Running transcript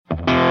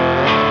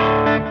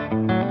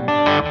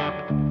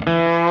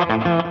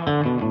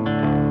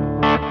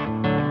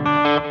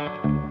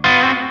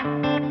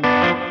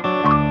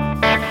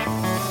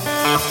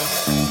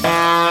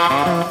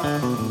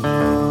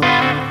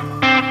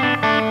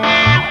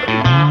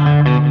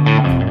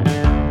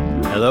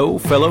Hello,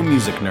 fellow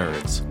music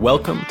nerds.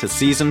 Welcome to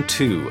Season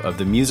 2 of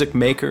the Music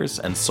Makers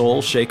and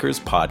Soul Shakers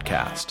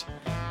podcast.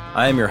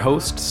 I am your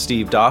host,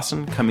 Steve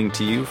Dawson, coming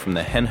to you from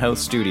the Hen House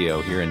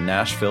Studio here in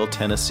Nashville,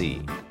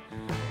 Tennessee.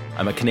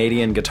 I'm a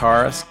Canadian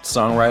guitarist,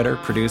 songwriter,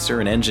 producer,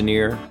 and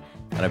engineer,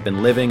 and I've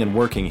been living and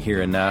working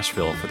here in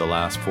Nashville for the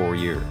last 4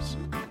 years.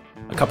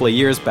 A couple of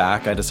years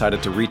back, I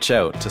decided to reach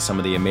out to some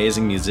of the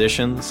amazing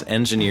musicians,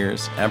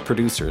 engineers, and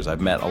producers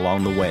I've met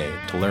along the way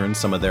to learn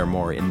some of their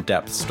more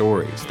in-depth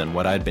stories than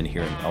what I'd been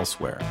hearing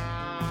elsewhere.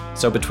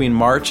 So between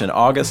March and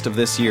August of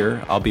this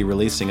year, I'll be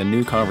releasing a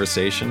new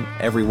conversation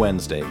every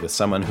Wednesday with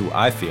someone who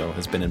I feel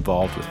has been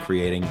involved with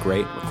creating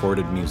great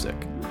recorded music.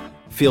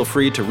 Feel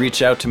free to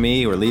reach out to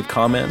me or leave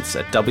comments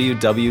at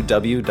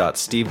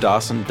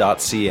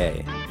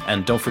www.stevedawson.ca.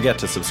 And don't forget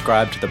to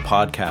subscribe to the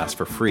podcast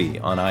for free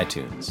on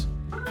iTunes.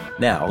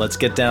 Now, let's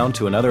get down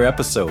to another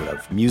episode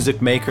of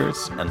Music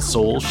Makers and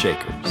Soul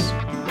Shakers.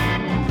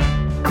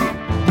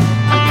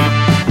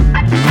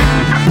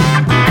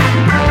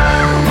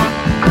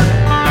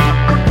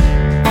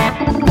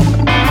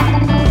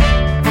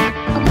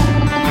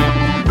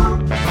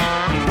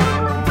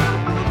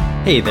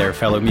 Hey there,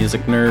 fellow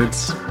music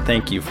nerds.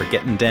 Thank you for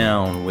getting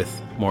down with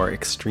more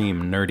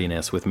extreme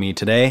nerdiness with me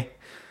today.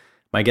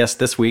 My guest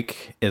this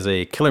week is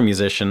a killer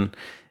musician,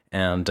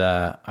 and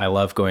I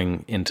love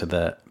going into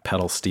the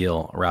pedal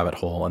steel rabbit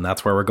hole, and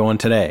that's where we're going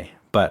today.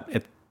 But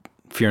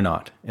fear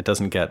not, it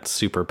doesn't get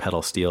super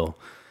pedal steel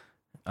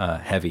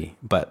heavy.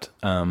 But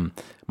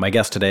my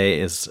guest today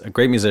is a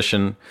great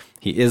musician.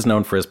 He is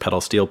known for his pedal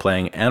steel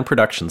playing and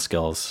production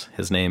skills.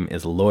 His name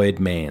is Lloyd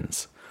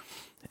Maines.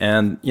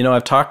 And, you know,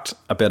 I've talked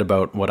a bit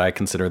about what I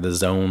consider the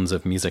zones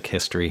of music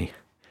history.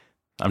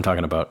 I'm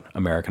talking about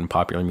American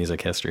popular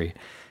music history.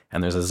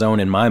 And there's a zone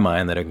in my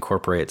mind that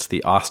incorporates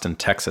the Austin,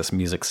 Texas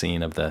music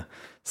scene of the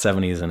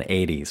 70s and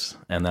 80s,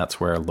 and that's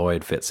where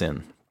Lloyd fits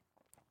in.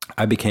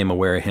 I became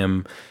aware of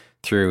him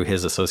through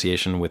his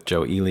association with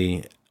Joe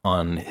Ely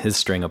on his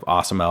string of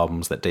awesome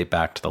albums that date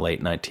back to the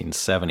late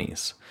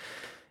 1970s.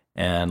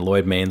 And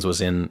Lloyd Maines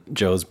was in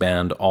Joe's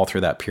band all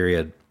through that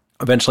period.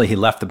 Eventually, he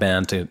left the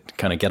band to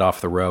kind of get off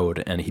the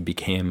road, and he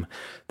became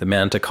the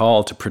man to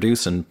call to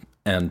produce and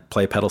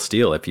play pedal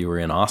steel if you were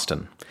in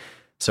Austin.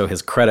 So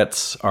his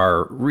credits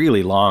are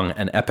really long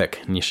and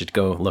epic, and you should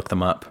go look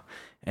them up.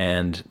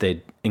 And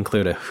they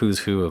include a who's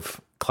who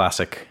of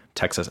classic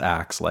Texas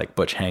acts like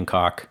Butch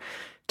Hancock,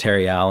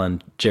 Terry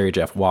Allen, Jerry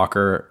Jeff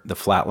Walker, the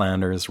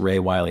Flatlanders, Ray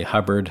Wiley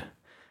Hubbard,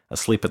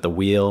 Asleep at the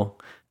Wheel,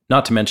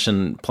 not to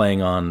mention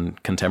playing on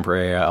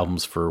contemporary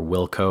albums for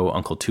Wilco,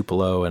 Uncle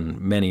Tupelo,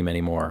 and many, many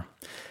more.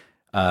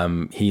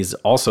 He's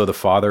also the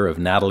father of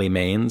Natalie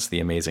Maines, the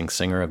amazing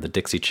singer of the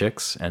Dixie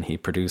Chicks, and he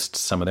produced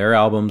some of their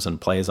albums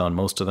and plays on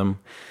most of them.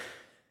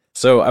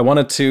 So I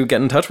wanted to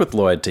get in touch with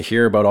Lloyd to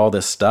hear about all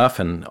this stuff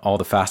and all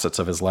the facets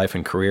of his life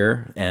and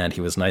career, and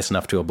he was nice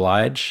enough to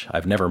oblige.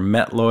 I've never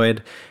met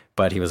Lloyd,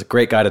 but he was a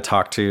great guy to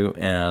talk to,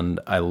 and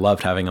I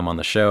loved having him on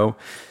the show.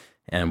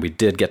 And we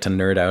did get to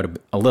nerd out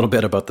a little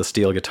bit about the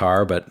steel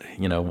guitar, but,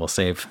 you know, we'll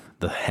save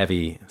the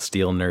heavy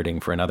steel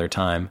nerding for another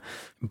time.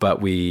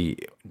 But we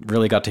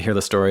really got to hear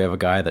the story of a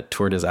guy that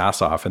toured his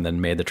ass off and then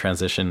made the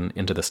transition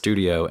into the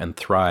studio and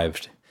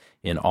thrived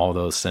in all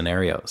those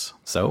scenarios.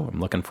 So I'm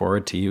looking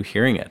forward to you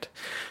hearing it.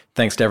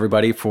 Thanks to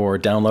everybody for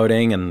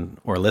downloading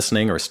or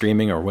listening or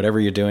streaming or whatever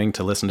you're doing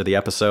to listen to the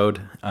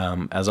episode.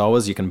 As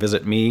always, you can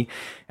visit me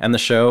and the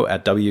show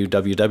at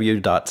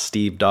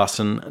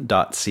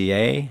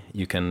www.stevedawson.ca.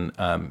 You can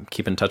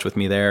keep in touch with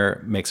me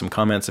there, make some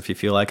comments if you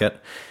feel like it.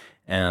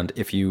 And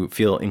if you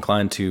feel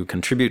inclined to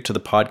contribute to the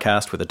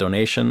podcast with a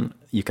donation,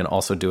 you can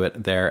also do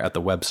it there at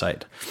the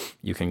website.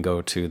 You can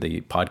go to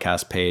the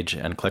podcast page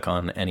and click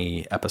on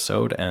any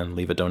episode and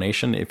leave a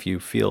donation if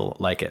you feel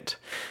like it.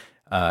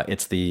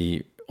 It's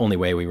the only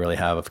way we really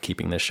have of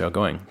keeping this show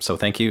going. So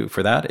thank you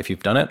for that if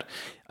you've done it.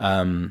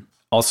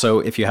 Also,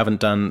 if you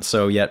haven't done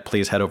so yet,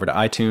 please head over to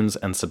iTunes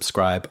and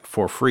subscribe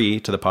for free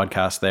to the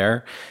podcast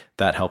there.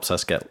 That helps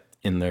us get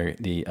in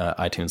the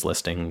iTunes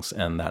listings,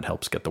 and that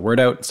helps get the word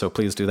out, so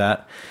please do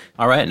that.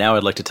 All right, now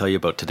I'd like to tell you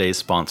about today's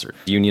sponsor,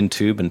 Union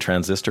Tube and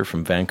Transistor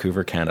from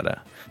Vancouver,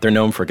 Canada. They're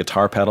known for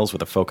guitar pedals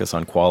with a focus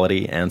on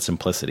quality and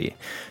simplicity.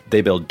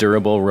 They build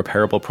durable,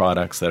 repairable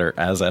products that are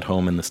as at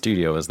home in the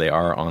studio as they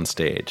are on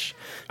stage.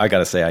 I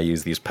gotta say, I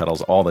use these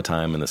pedals all the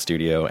time in the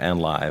studio and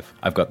live.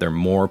 I've got their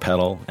Moore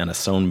pedal and a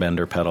Sound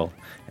Bender pedal,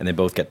 and they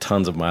both get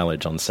tons of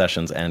mileage on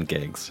sessions and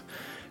gigs.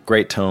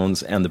 Great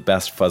tones and the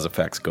best fuzz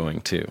effects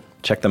going too.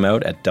 Check them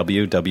out at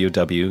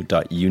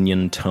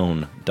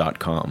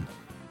www.uniontone.com.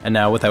 And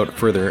now, without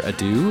further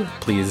ado,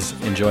 please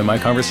enjoy my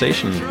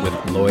conversation with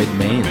Lloyd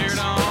Maines.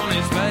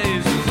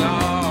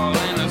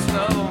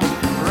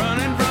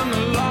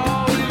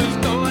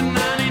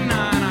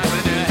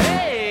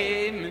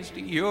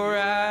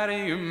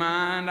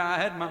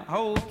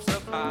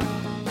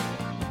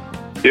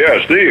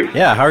 Yeah, Steve.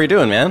 Yeah, how are you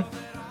doing, man?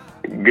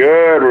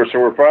 Good. So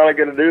we're finally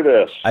going to do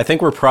this. I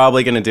think we're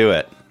probably going to do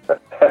it.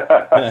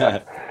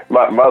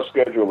 My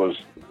schedule is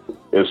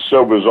is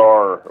so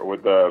bizarre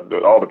with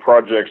all the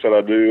projects that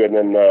I do, and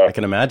then I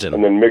can imagine,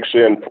 and then mix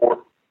in four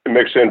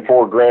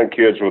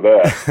grandkids with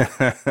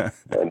that,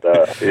 and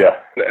yeah,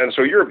 and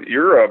so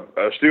you're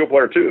a steel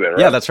player too, then, right?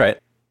 Yeah, that's right.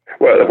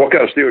 Well, what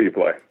kind of steel you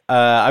play?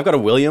 I've got a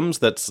Williams.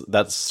 That's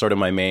sort of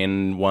my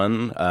main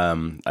one.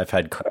 I've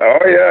had.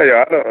 Oh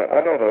yeah,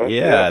 I know those.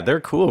 Yeah, they're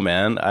cool,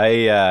 man.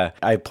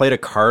 I played a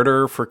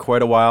Carter for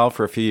quite a while,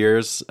 for a few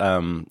years.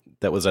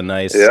 That was a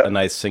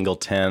nice single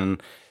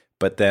 10,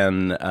 but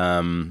then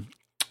I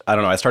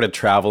don't know. I started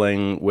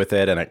traveling with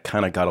it, and it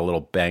kind of got a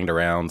little banged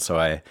around. So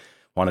I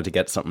wanted to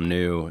get something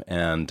new,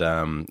 and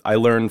I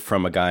learned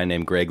from a guy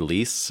named Greg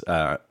Lease.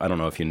 I don't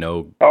know if you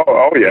know.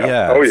 Oh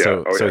yeah.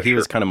 So he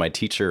was kind of my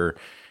teacher,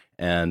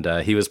 and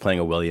he was playing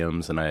a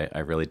Williams, and I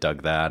really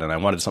dug that. And I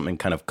wanted something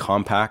kind of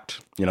compact.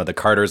 You know, the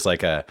Carter's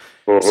like a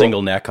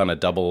single neck on a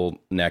double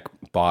neck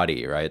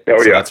body, right?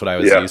 So that's what I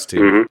was used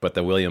to. But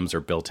the Williams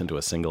are built into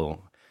a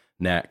single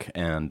neck,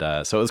 and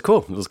so it was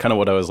cool. It was kind of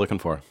what I was looking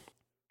for.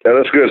 Yeah,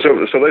 that's good.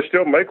 So they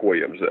still make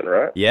Williams then,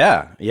 right?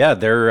 Yeah.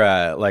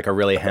 They're like a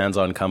really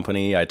hands-on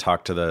company. I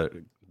talked to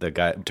the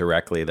guy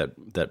directly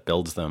that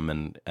builds them,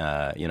 and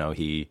you know,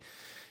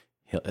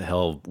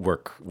 he'll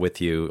work with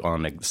you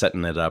on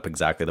setting it up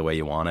exactly the way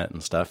you want it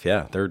and stuff.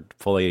 Yeah, they're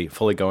fully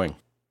going.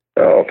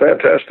 Oh,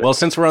 fantastic. Well,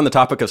 since we're on the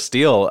topic of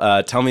steel,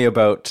 tell me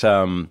about,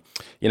 you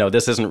know,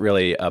 this isn't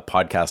really a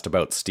podcast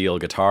about steel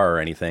guitar or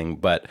anything,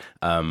 but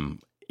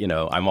you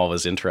know, I'm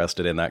always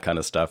interested in that kind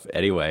of stuff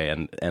anyway,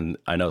 and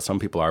I know some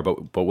people are,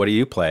 but what do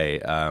you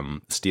play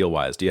steel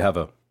wise? Do you have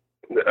a?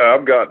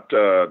 I've got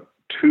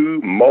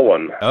two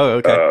Mullen. Oh,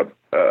 okay.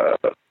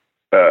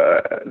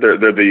 They're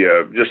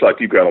the just like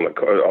you've got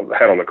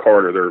had on the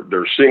Carter.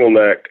 They're single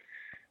neck,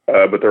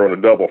 but they're on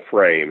a double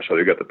frame, so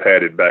they got the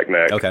padded back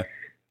neck. Okay.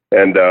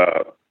 And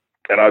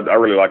I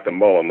really like the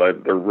Mullen.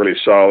 They're really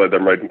solid. They're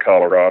made in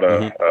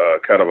Colorado.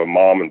 Kind of a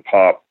mom and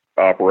pop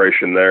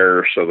operation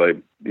there, so they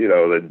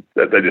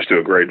just do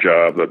a great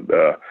job.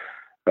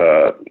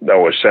 They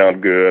always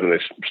sound good, and they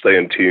stay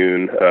in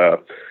tune.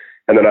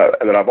 And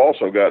then I've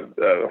also got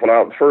when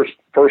I first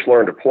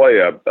learned to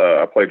play,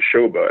 I played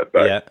showbud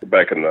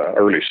back in the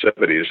early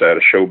 '70s. I had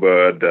a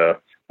showbud,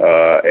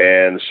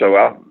 and so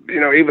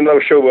even though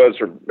showbuds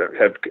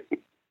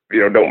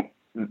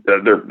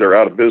they're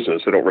out of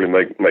business. They don't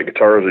really make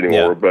guitars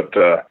anymore, but.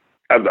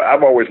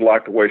 I've always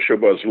liked the way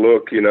showbuds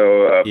look, you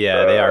know. They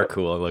are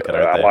cool looking.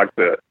 I like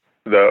the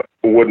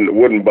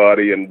wooden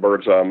body and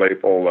bird's eye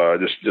maple.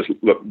 Just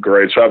look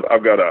great. So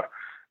I've got a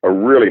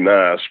really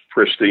nice,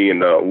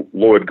 pristine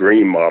Lloyd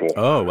Green model.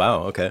 Oh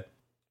wow, okay.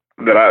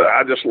 That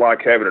I just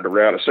like having it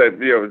around. I said,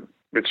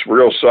 it's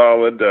real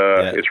solid.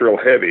 It's real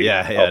heavy.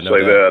 I'll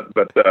say that.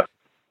 But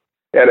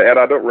and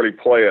I don't really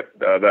play it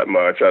that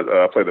much.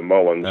 I play the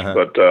Mullins,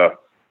 but.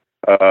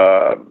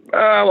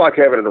 I like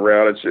having it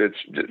around. It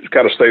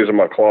kind of stays in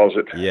my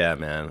closet. Yeah,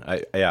 man.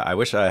 I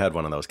wish I had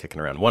one of those kicking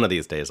around. One of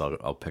these days,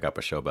 I'll pick up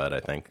a showbud. I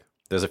think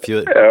there's a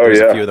few. There's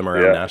a few of them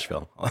around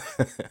Nashville.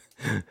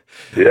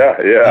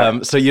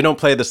 Yeah. So you don't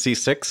play the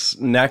C6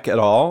 neck at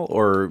all,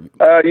 or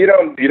back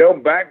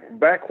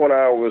when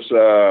I was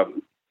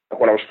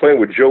playing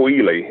with Joe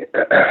Ely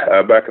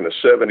back in the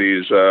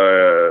 '70s.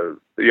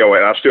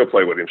 And I still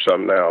play with him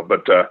some now,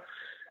 but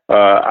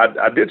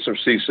I did some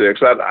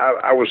C6.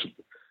 I was.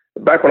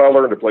 Back when I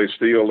learned to play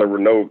steel, there were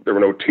no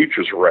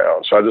teachers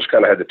around, so I just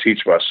kind of had to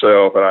teach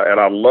myself.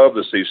 And I love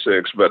the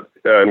C6, but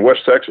in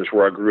West Texas,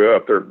 where I grew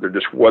up, there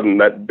just wasn't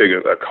that big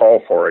a call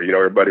for it.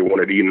 Everybody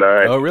wanted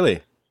E9. Oh,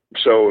 really?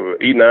 So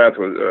E9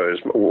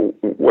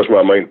 was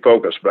my main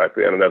focus back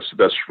then, and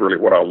that's really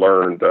what I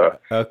learned.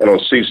 And on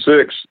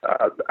C6,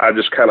 I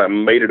just kind of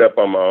made it up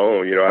on my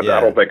own. I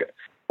don't think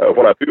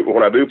when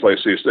I do play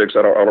C6,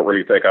 I don't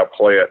really think I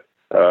play it.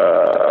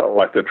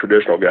 Like the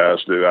traditional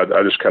guys do.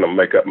 I just kind of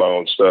make up my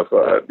own stuff,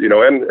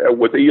 and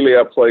with Ely,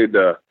 I played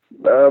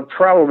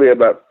probably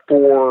about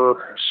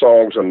 4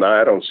 songs a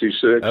night on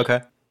C6.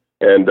 Okay.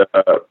 And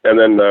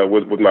then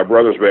with my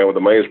brother's band, with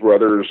the Maines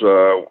brothers,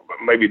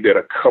 maybe did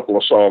a couple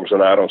of songs a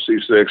night on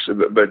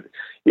C6, but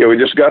we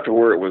just got to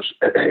where it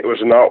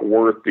was not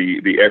worth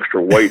the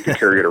extra weight to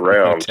carry it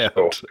around.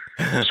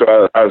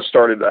 So I just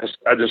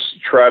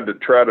tried to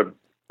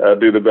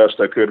do the best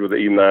I could with the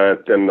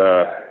E9, and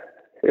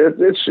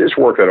it's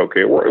worked out okay.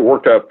 It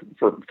worked out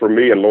for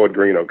me and Lloyd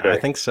Green okay. I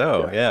think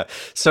so, yeah.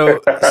 So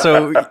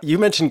you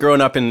mentioned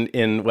growing up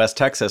in West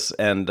Texas,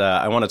 and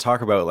I want to talk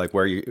about like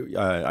where you.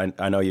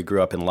 I know you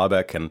grew up in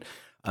Lubbock, and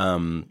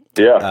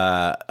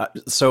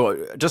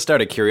so just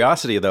out of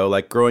curiosity though,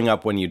 like growing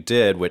up when you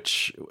did,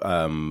 which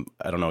I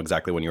don't know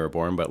exactly when you were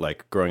born, but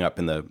like growing up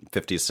in the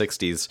 50s,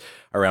 60s,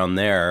 around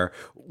there,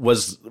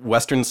 was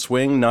Western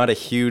swing not a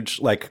huge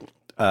like?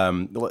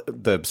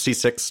 The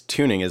C6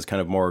 tuning is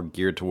kind of more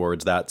geared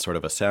towards that sort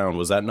of a sound.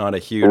 Was that not a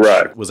huge?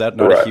 Was that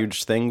not a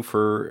huge thing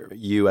for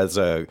you as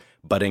a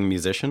budding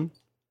musician?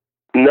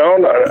 No,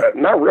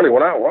 not really.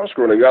 When I was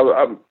growing up,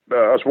 I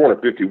was born in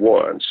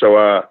 '51,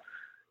 so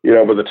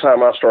by the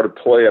time I started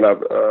playing,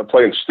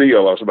 playing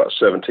steel, I was about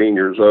 17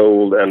 years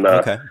old, and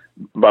by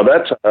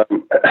that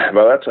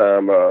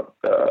time,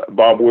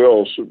 Bob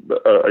Wills,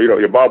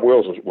 Bob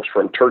Wills was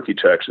from Turkey,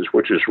 Texas,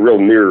 which is real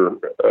near.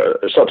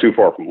 It's not too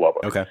far from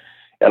Lubbock. Okay.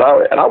 And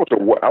I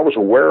was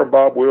aware of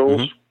Bob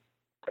Wills,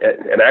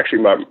 and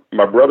actually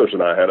my brothers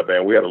and I had a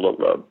band. We had a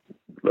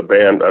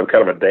band,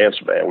 kind of a dance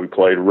band. We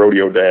played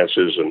rodeo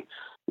dances and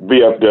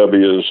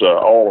BFWs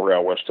all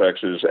around West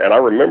Texas, and I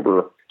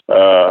remember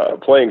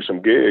playing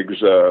some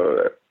gigs,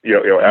 out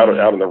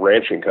in the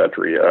ranching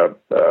country.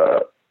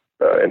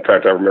 In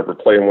fact, I remember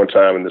playing one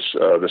time in this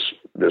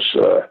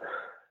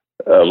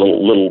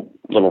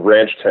little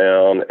ranch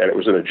town, and it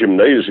was in a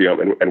gymnasium,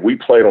 and we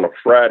played on a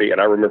Friday, and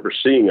I remember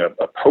seeing a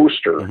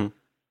poster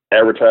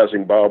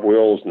advertising Bob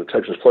Wills and the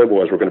Texas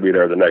Playboys were going to be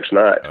there the next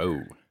night.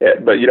 Oh.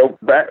 But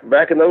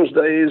back in those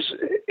days,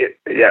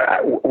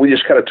 we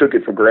just kind of took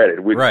it for granted.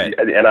 Right.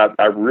 And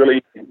I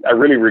really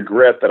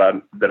regret that I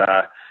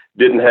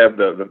didn't have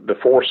the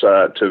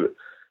foresight to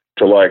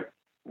like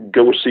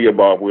go see a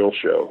Bob Wills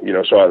show.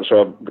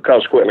 So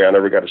consequently, I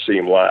never got to see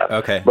him live.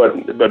 Okay.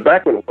 But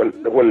back when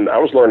I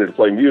was learning to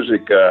play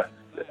music, I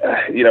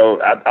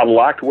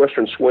liked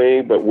Western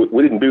swing, but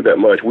we didn't do that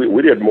much.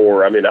 We did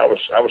more. I mean, I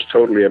was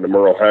totally into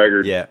Merle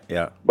Haggard,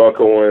 Buck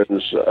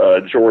Owens,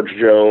 George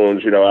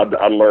Jones.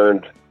 I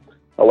learned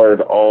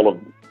all of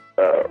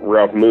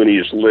Ralph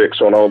Mooney's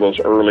licks on all those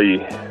early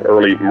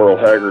Merle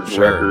Haggard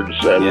records,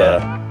 and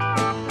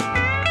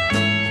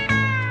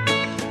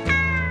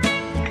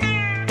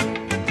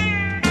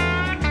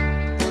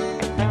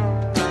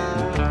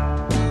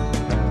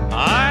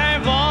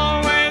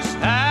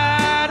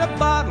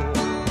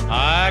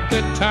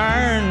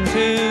turn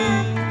to,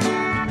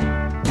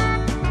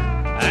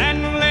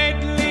 and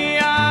lately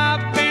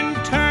I've been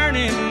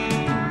turning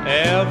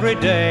every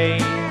day,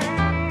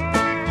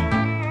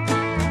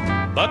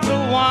 but the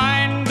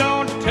wine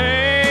don't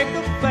take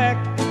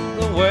effect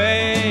the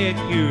way it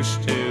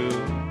used to.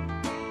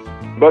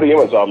 Buddy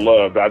Emmons I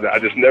loved. I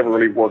just never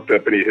really worked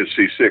up any of his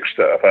C6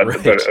 stuff. But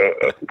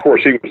of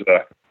course he was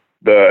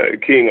the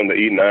king on the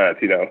E9,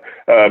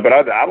 but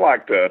I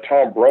liked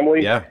Tom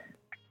Brumley. Yeah.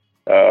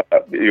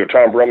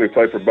 Tom Brumley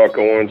played for Buck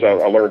Owens. I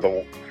learned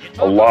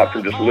a lot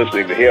from just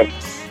listening to him.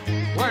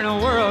 Where in the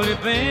world you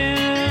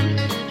been?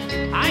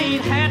 I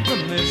ain't had the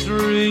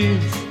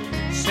miseries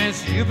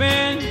since you've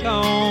been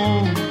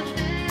gone.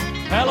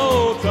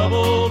 Hello,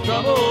 trouble,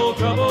 trouble,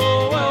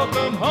 trouble,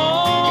 welcome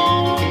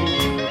home.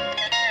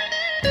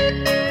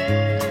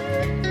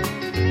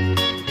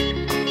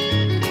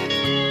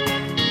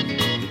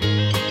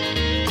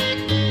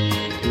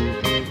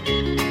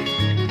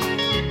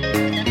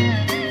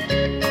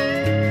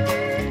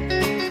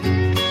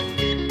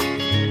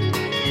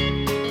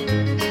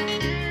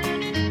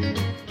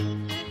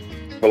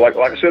 But like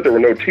I said, there were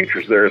no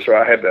teachers there, so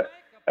I had to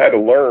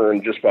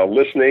learn just by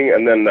listening.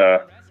 And then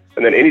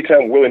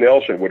anytime Willie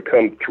Nelson would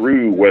come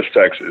through West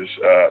Texas,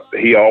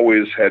 he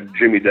always had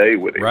Jimmy Day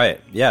with him.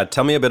 Right. Yeah.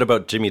 Tell me a bit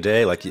about Jimmy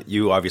Day. Like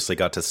you obviously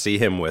got to see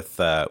him with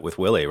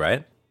Willie,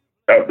 right?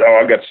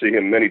 I got to see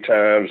him many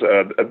times.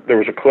 There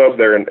was a club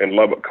there in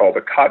Lubbock called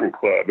the Cotton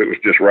Club. It was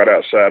just right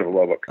outside of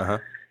Lubbock. Uh-huh.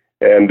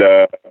 And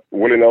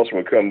Willie Nelson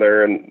would come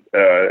there, and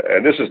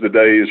this is the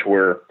days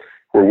where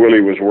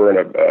Willie was wearing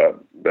a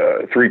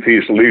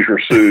three-piece leisure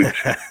suit,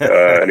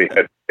 and he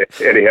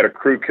had a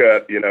crew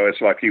cut.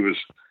 It's like he was.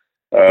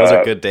 Those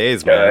are good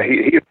days, man.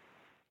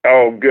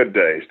 Good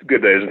days.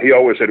 And he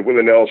always had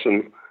Willie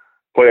Nelson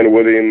playing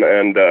with him,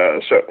 and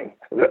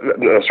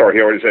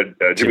he always had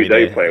Jimmy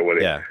Day playing with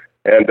him. Yeah.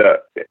 And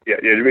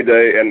Jimmy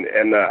Day,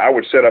 and I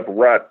would set up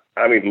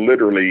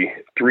literally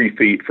 3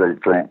 feet from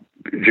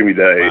Jimmy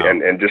Day, wow.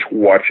 and just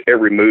watch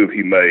every move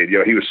he made.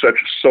 He was such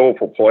a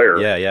soulful player.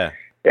 Yeah.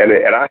 And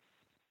I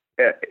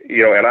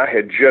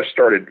had just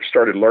started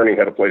learning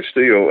how to play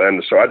steel,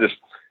 and so I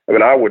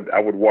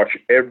would watch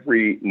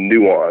every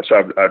nuance.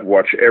 I'd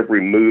watch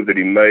every move that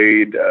he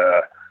made,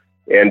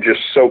 and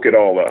just soak it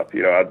all up.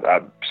 I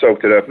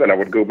soaked it up, then I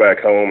would go back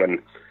home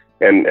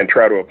and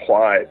try to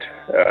apply it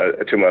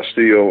to my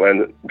steel,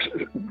 and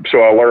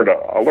so I learned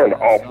an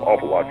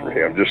awful lot from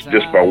him just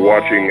by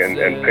watching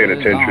and paying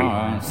attention.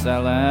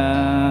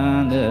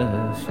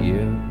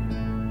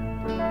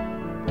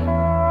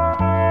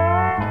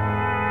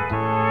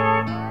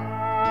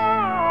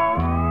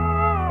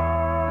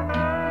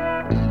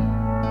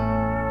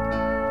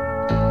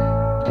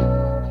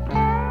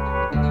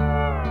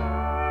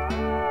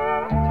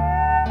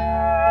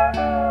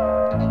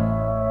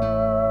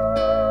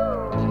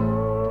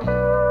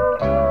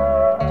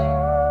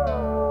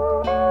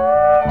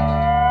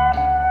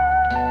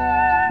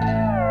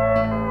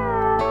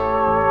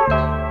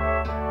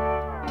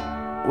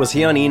 Was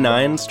he on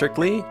E9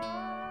 strictly?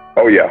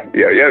 Oh yeah.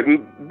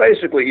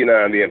 Basically,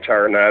 the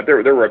entire night.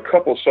 There were a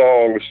couple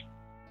songs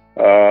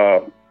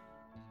that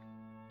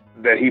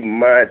he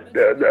might.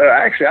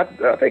 Actually,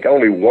 I think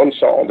only one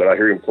song that I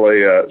hear him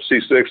play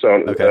C6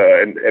 on.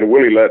 Okay. And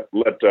Willie let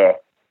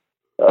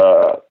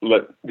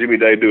let Jimmy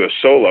Day do a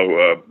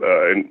solo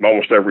in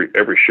almost every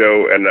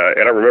show, and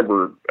I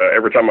remember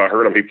every time I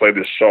heard him, he played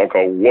this song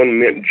called "One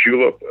Mint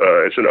Julep."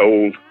 It's an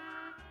old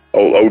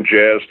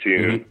jazz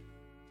tune,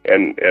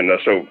 and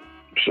so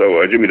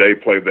Jimmy Day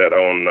played that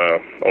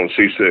on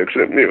C6,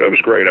 and it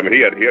was great. I mean,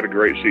 he had a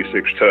great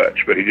C6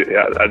 touch, but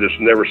I just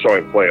never saw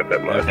him play it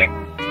that much. Okay.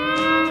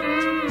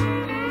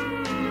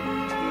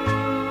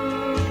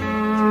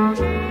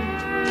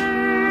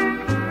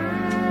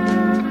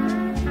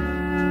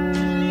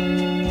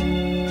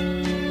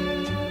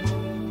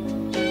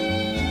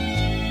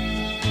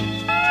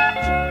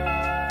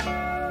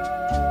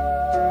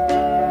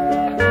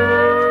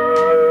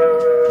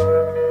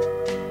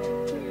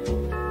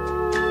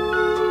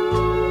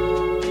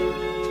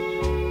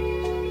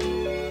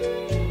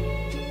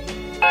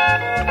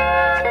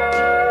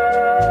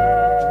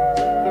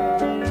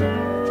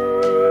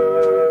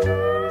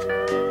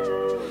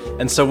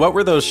 And so what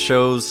were those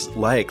shows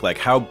like? Like,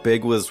 how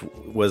big was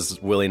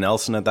Willie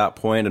Nelson at that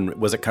point? And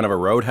was it kind of a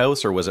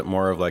roadhouse, or was it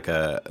more of like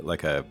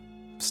a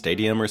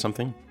stadium or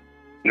something?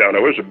 No,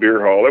 it was a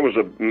beer hall. It was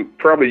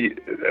probably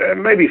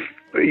maybe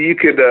you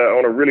could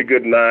on a really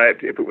good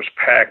night, if it was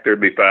packed,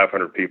 there'd be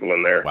 500 people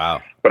in there.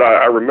 Wow! But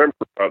I remember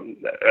I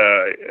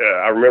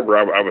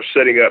was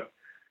sitting up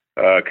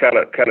kind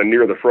of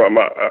near the front.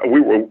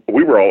 We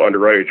were all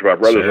underage. My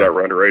brothers and I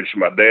were underage, so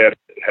my dad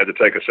had to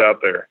take us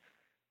out there.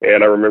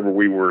 And I remember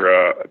we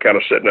were kind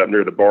of sitting up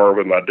near the bar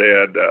with my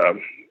dad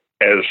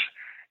as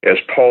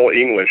Paul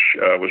English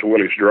was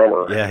Willie's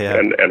drummer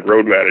and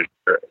road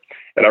manager.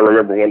 And I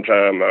remember one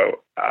time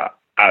I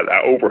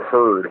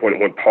overheard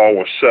when Paul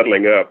was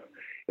settling up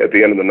at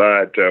the end of the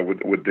night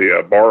with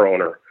the bar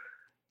owner,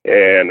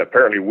 and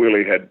apparently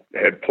Willie had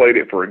played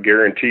it for a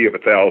guarantee of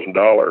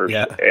 $1,000,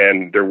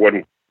 and there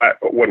wasn't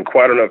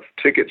quite enough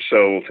tickets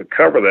sold to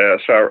cover that.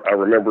 So I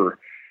remember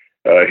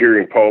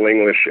hearing Paul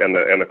English and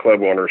the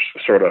club owners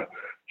sort of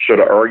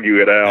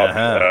argue it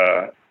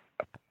out.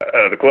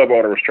 The club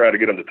owner was trying to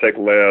get him to take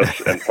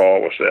less, and Paul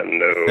was saying,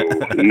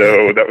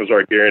 no, that was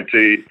our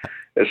guarantee.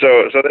 And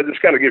so that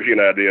just kind of gives you an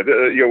idea.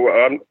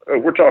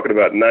 We're talking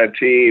about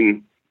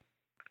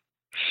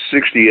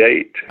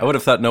 1968. I would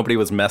have thought nobody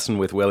was messing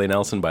with Willie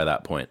Nelson by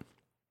that point.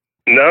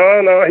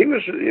 No, he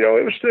was.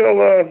 It was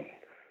still. I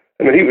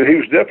mean, he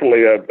was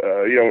definitely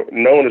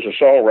known as a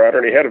songwriter,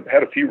 and he had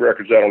a few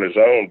records out on his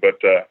own, but.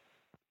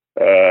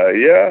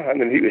 I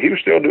mean, he was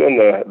still doing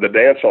the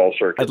dance hall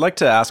circuit. I'd like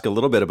to ask a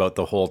little bit about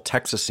the whole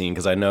Texas scene,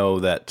 because I know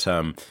that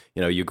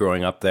you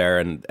growing up there,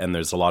 and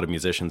there's a lot of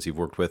musicians you've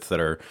worked with that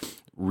are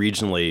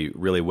regionally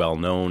really well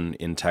known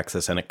in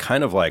Texas, and it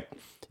kind of like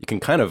you can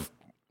kind of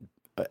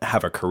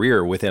have a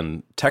career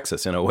within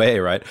Texas in a way,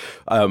 right?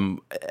 Oh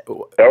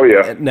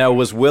yeah. Now,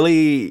 was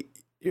Willie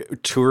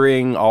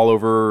touring all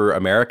over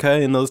America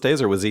in those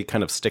days, or was he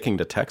kind of sticking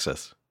to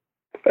Texas?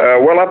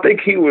 Well, I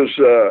think he was.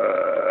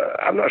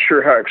 I'm not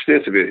sure how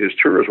extensive his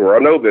tours were. I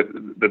know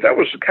that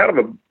was kind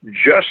of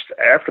just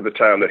after the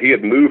time that he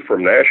had moved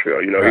from Nashville.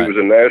 Right. He was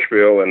in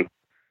Nashville and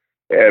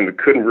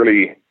couldn't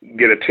really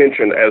get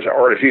attention as an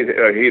artist. He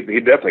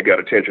definitely got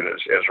attention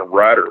as a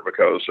writer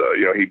because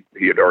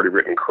he had already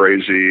written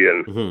Crazy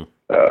and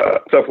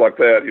stuff like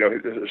that.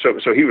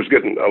 So he was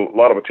getting a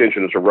lot of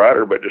attention as a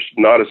writer, but just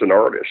not as an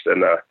artist.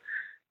 And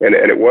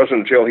it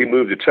wasn't until he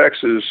moved to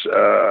Texas.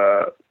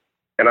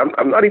 And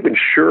I'm not even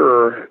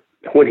sure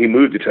when he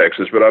moved to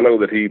Texas, but I know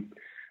that he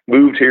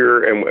moved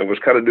here and was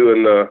kind of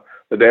doing the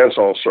dance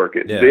hall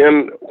circuit. Yeah.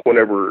 Then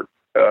whenever,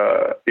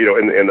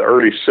 in the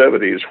early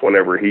 70s,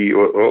 whenever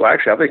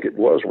actually I think it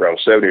was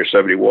around 70 or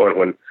 71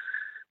 when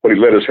he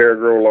let his hair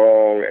grow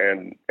long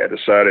and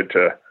decided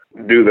to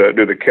do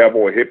the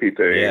cowboy hippie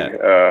thing. Yeah.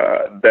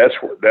 That's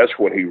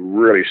when he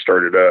really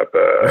started up.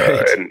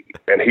 Right.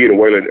 And he and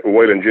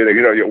Waylon Jennings,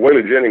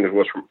 Waylon Jennings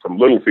was from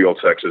Littlefield,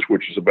 Texas,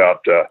 which is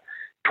about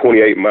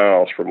 28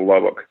 miles from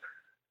Lubbock,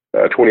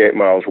 28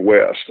 miles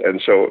west.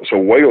 And so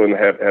Waylon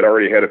had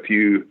already had a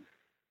few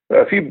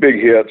big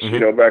hits,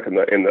 back in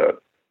the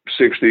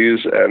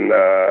 60s, and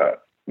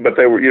but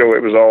they were,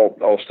 it was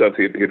all stuff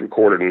he had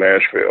recorded in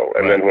Nashville.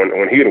 And then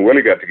when he and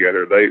Willie got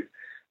together,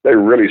 they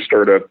really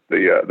stirred up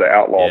the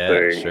outlaw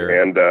thing, sure.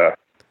 and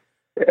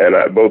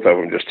both of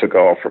them just took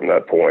off from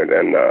that point.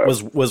 And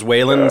was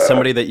Waylon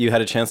somebody that you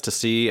had a chance to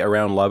see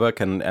around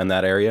Lubbock and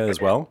that area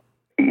as well?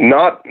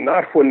 Not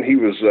when he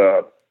was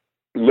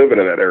living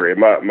in that area.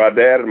 My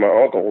dad and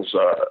my uncles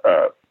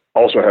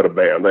also had a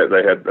band.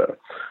 They had the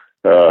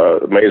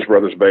Maines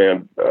Brothers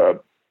band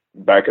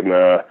back in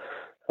the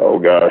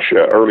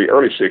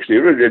early 60s.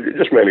 It was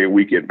just mainly a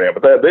weekend band,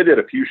 but they did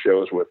a few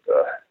shows with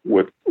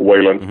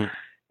Waylon. Mm-hmm.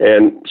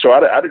 And so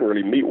I didn't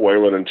really meet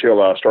Waylon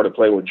until I started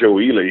playing with Joe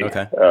Ely.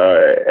 Okay.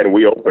 And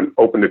we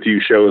opened a few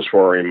shows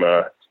for him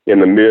in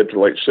the mid to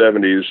late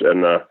 70s,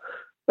 and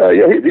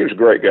he was a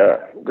great guy,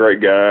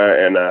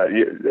 and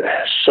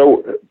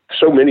so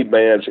many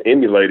bands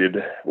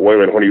emulated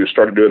Waylon when he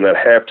started doing that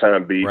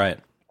halftime beat. Right.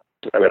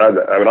 I mean,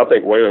 I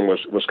think Waylon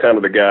was kind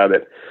of the guy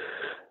that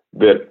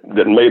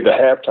made the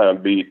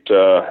halftime beat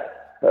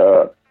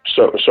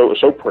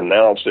so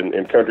pronounced in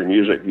country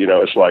music. You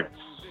know, it's like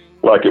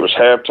it was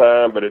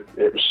halftime, but it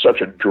was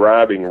such a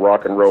driving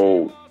rock and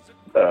roll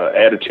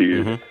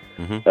attitude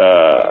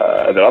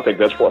that I think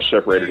that's what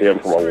separated him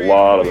from a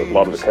lot of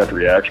the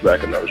country acts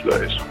back in those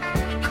days.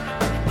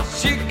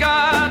 She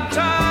got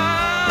tired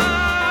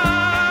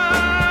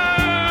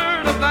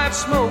of that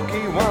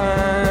smoky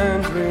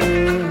wine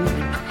drink,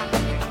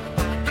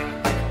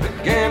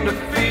 began to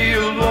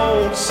feel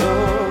lonesome,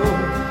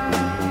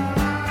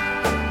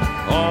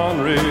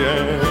 Henri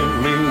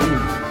and me.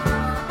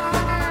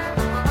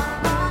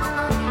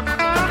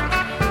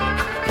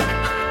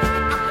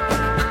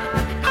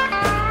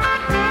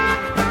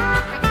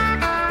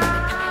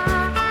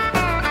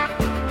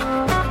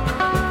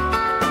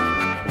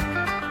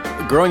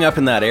 Growing up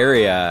in that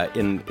area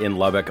in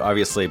Lubbock,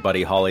 obviously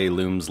Buddy Holly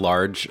looms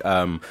large.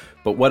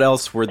 But what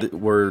else were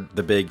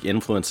the big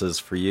influences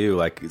for you?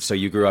 Like, so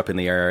you grew up in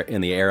the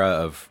era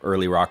of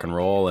early rock and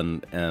roll,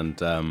 and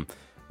you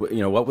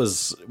know, what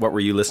were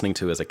you listening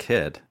to as a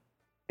kid?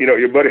 You know,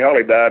 your Buddy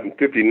Holly died in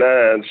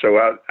 '59, so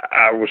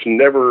I was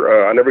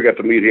never I never got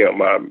to meet him.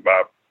 My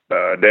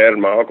dad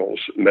and my uncles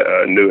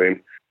knew him,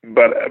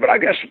 but I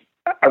guess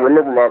I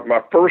remember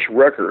my first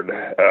record.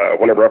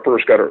 Whenever I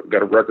first got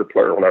a record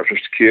player when I was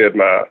just a kid,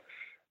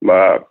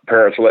 my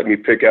parents let me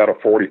pick out a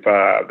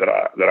 45 that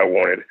I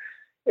wanted,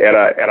 and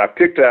I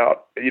picked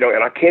out, you know,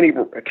 and I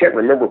can't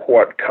remember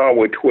what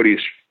Conway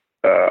Twitty's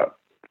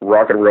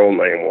rock and roll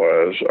name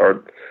was,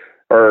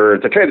 or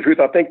to tell you the truth,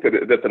 I think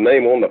that the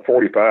name on the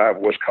 45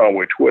 was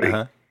Conway Twitty.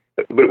 Uh-huh.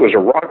 But it was a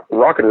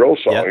rock and roll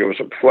song. Yeah. It was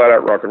a flat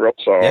out rock and roll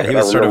song. Yeah, he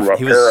was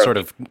sort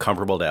of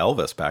comparable to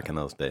Elvis back in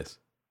those days.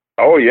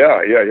 Oh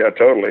yeah,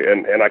 totally.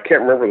 And I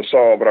can't remember the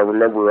song, but I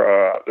remember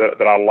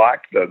that I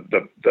liked the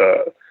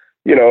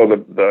you know,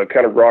 the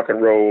kind of rock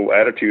and roll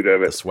attitude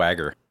of it. The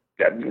swagger.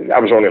 I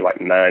was only like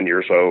 9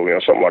 years old, you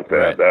know, something like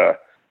that. Right.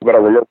 But I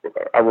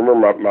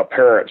remember my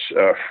parents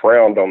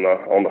frowned on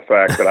the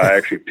fact that I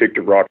actually picked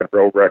a rock and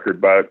roll record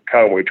by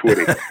Conway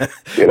Twitty.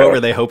 What were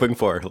they hoping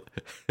for?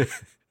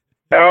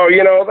 Oh,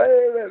 you know,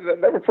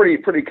 they were pretty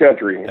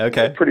country.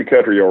 Okay. Pretty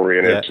country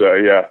oriented. Yeah. So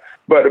yeah.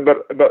 But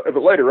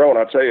later on,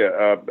 I tell you,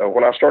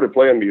 when I started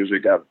playing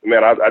music, I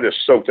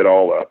just soaked it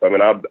all up. I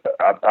mean, I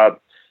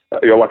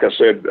you know, like I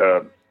said,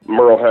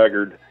 Merle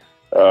Haggard,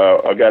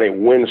 a guy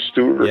named Win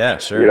Stewart. Yeah,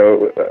 sure. You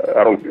know,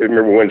 I don't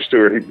remember Win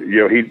Stewart. He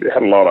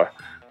had a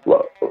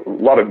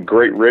lot of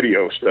great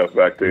radio stuff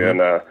back then.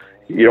 Mm-hmm.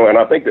 You know, and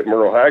I think that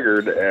Merle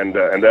Haggard and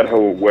that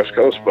whole West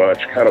Coast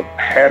bunch kind of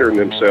patterned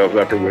themselves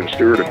after Win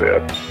Stewart a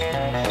bit.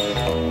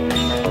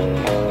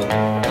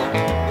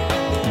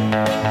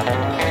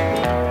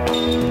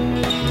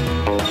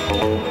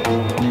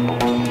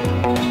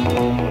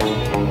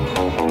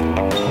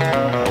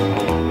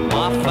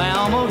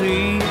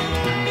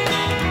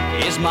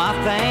 My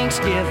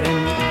Thanksgiving,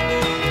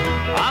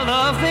 I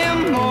love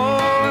them more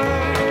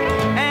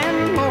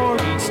and more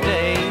each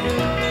day.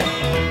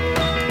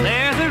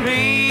 They're the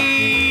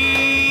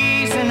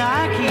reason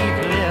I keep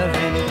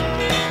living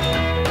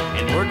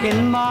and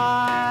working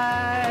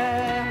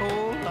my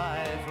whole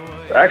life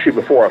away. Actually,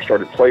 before I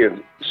started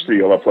playing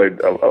steel, I played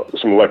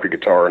some electric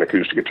guitar and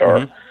acoustic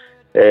guitar,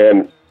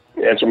 and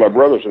so my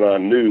brothers and I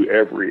knew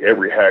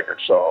every Haggard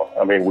song.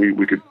 I mean,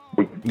 we could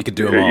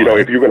do them all. You know,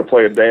 if you're going to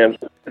play a dance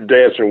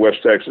in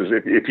West Texas,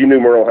 if you knew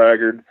Merle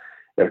Haggard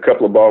and a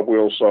couple of Bob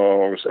Wills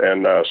songs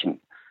and some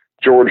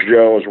George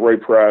Jones, Ray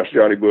Price,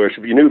 Johnny Bush,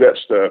 if you knew that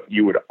stuff,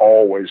 you would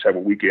always have a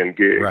weekend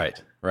gig. Right.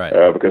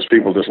 Because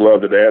people just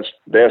love to dance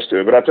to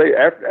it. But I tell you,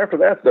 after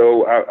that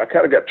though, I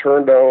kind of got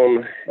turned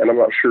on, and I'm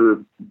not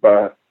sure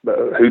by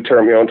who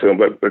turned me on to him,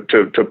 but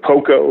to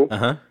Poco,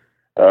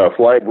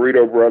 Flying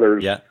Burrito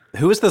Brothers. Yeah.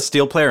 Who was the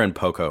steel player in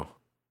Poco?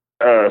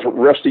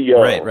 Rusty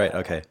Young. Right,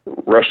 okay.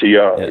 Rusty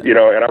Young, yeah. You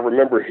know, and I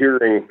remember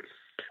hearing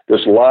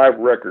this live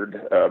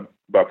record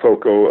by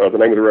Poco. The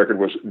name of the record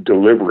was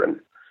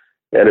Deliverin'.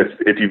 And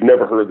if you've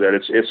never heard that,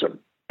 it's an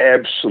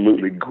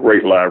absolutely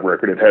great live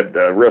record. It had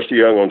Rusty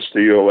Young on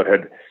steel. It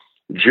had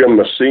Jim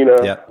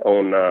Messina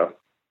on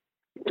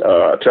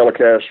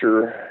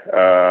Telecaster.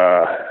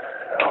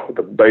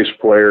 The bass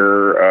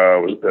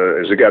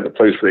player is a guy that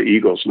plays for the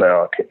Eagles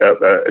now,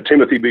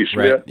 Timothy B.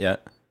 Smith. Right, yeah.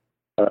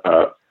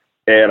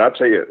 And I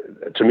tell you,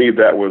 to me,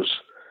 that was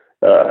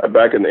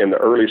back in the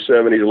early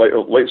 70s,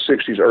 late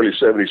 60s, early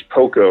 70s,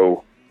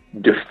 Poco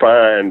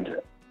defined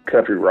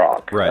country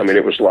rock. Right. I mean,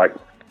 it was like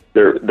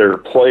their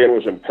playing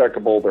was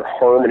impeccable. Their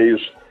harmonies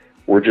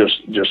were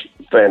just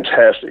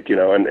fantastic, you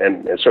know.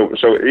 And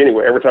so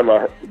anyway, every time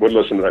I would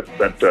listen to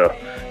that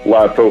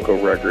live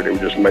Poco record, it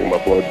would just make my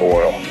blood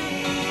boil.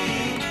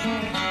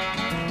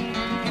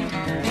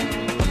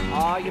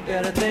 Oh, you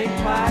better think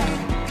twice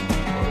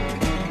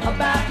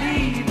about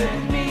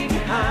leaving me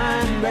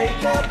behind.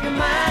 Make up your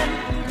mind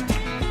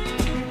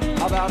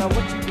about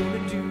what you're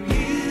gonna do.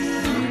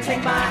 You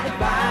take my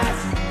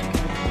advice.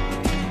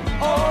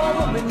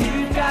 Oh, woman,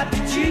 you've got to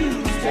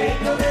choose.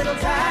 Take a little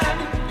time.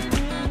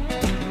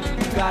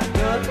 You've got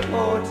nothing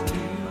more to lose.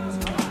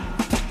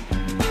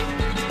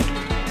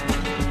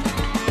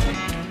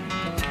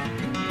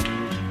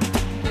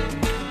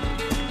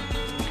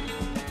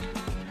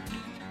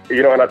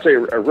 and I tell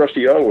you,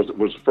 Rusty Young was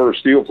the first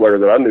steel player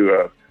that I knew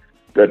of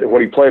that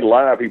when he played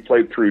live, he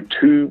played through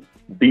 2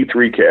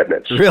 B3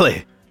 cabinets.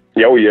 Really?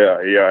 Oh yeah.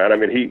 And I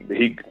mean,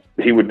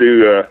 he would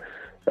do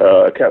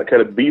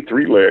kind of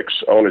B3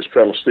 licks on his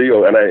pedal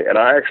steel, and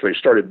I actually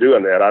started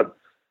doing that.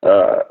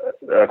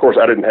 Of course,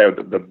 I didn't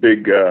have the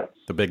big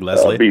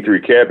Leslie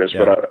B3 cabinets,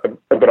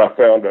 but I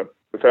found a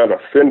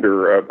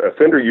Fender. A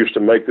Fender used to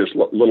make this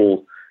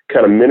little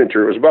kind of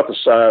miniature. It was about the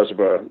size of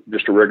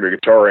just a regular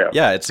guitar amp.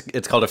 Yeah,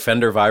 it's called a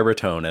Fender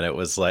Vibratone, and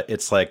it's like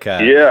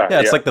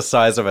it's like the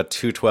size of a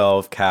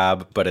 212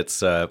 cab, but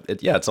it's a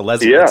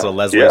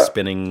Leslie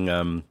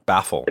spinning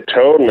baffle.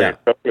 Totally,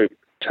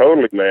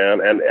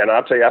 man. And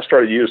I'll tell you, I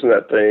started using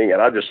that thing,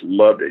 and I just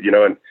loved it.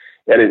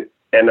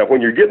 And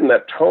when you're getting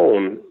that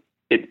tone,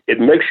 it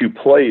makes you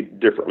play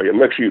differently. It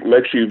makes you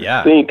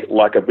think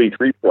like a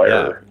B3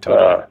 player. Yeah,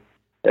 totally.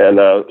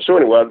 So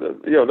anyway,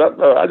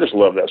 I just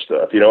love that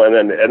stuff, and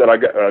then I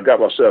got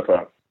myself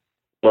a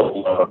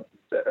little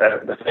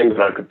thing that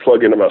I could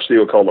plug into my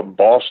steel called a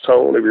Boss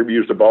Tone. Have you ever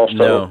used a Boss Tone?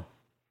 No.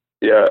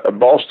 Yeah, a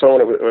Boss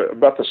Tone,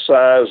 about the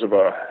size of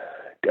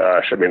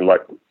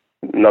like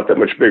not that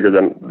much bigger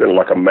than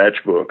like a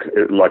matchbook.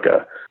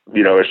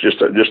 It's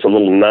just a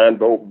little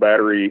 9-volt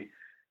battery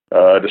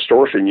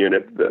distortion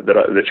unit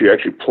that you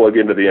actually plug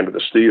into the end of the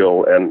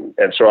steel, and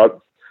so I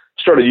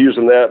started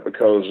using that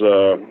because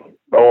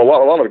a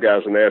lot of the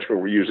guys in Nashville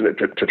were using it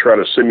to try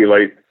to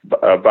simulate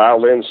a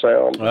violin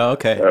sound. Oh,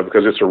 okay.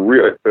 Because it's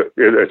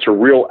a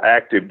real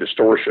active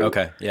distortion.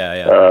 Okay.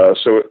 Yeah.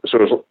 So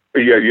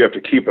you have to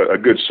keep a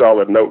good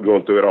solid note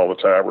going through it all the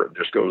time, or it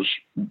just goes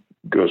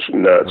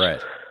nuts. Right.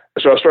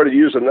 So I started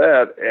using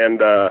that and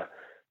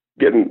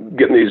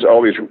getting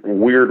all these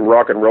weird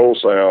rock and roll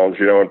sounds,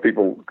 and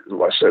people,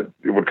 like I said,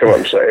 would come up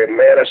and say,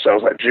 "Man, that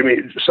sounds like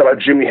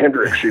Jimi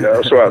Hendrix,"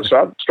 So I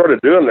started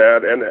doing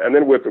that, and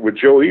then with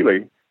Joe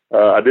Ely,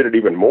 I did it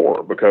even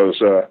more because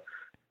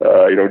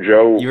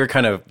Joe. You were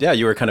kind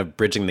of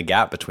bridging the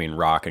gap between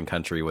rock and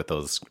country with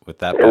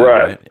that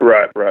band,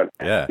 right.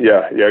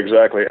 Yeah,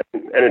 exactly.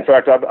 And in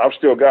fact, I've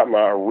still got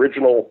my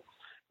original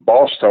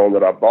Boss Tone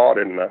that I bought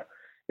in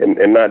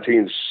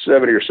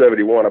 1970 or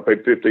 71. I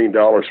paid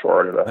 $15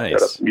 for it at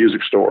a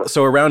music store.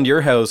 So around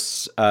your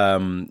house,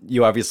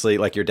 you obviously,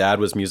 like, your dad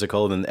was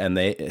musical, and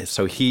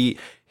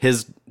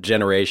his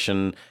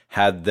generation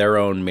had their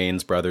own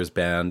Maines Brothers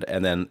band,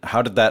 and then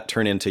how did that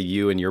turn into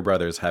you and your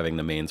brothers having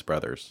the Maines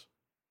Brothers?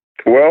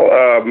 Well,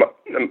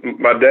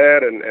 my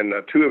dad and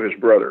 2 of his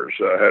brothers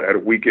had a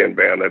weekend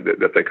band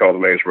that they called the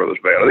Maines Brothers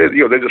Band.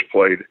 They just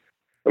played.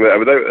 I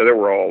mean, they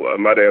were all.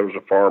 My dad was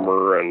a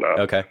farmer, and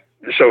okay.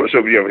 So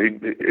he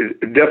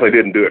definitely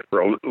didn't do it for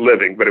a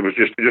living, but it was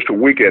just a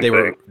weekend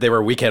thing. They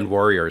were weekend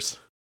warriors.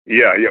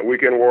 Yeah,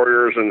 weekend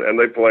warriors, and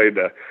they played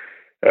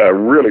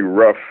really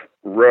rough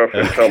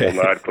and tumble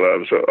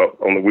nightclubs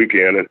on the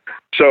weekend. And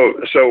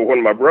so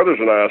when my brothers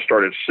and I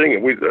started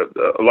singing, we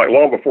like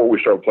long before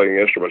we started playing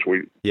instruments,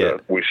 we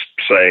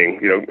sang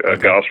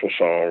gospel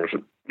songs.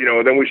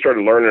 Then we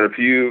started learning a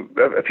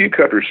few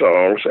country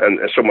songs, and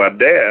so my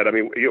dad, I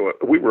mean, we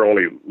were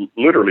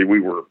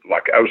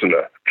like, I was in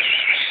the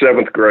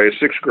 7th grade,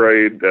 6th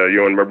grade,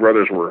 and my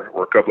brothers were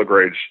a couple of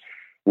grades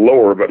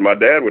lower, but my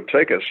dad would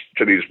take us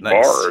to these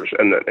bars,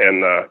 and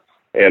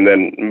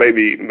then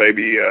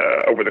maybe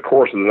over the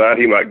course of the night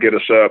he might get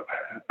us up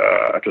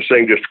to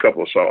sing just a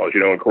couple of songs,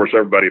 and of course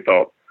everybody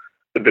thought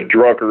the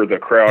drunker the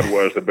crowd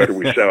was, the better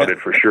we sounded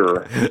for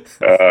sure.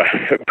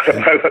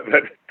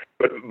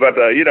 But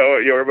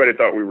everybody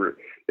thought we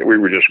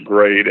were just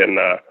great, and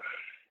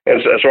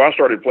so I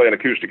started playing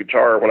acoustic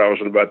guitar when I was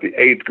in about the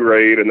 8th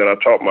grade, and then I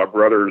taught my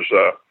brothers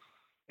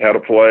how to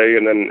play,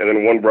 and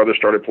then one brother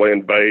started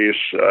playing bass,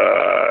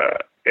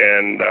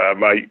 and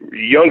my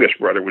youngest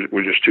brother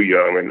was just too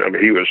young, and I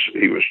mean he was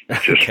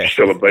just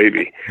still a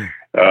baby,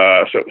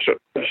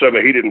 so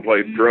he didn't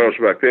play drums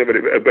back then,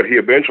 but he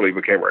eventually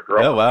became our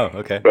drummer. Oh wow,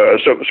 okay.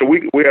 So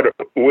we had a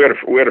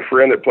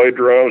friend that played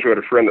drums. We had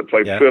a friend that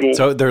played fiddle.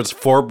 So there's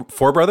four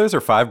brothers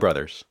or 5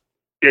 brothers?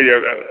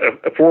 Yeah,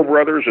 4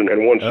 brothers and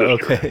 1 sister.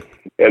 Okay.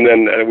 And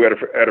then we had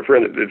a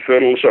friend that did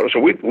fiddle. So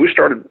we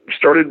started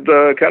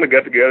kind of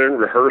got together and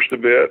rehearsed a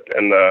bit,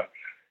 and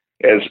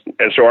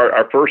so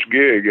our first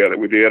gig that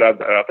we did,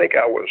 I think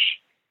I was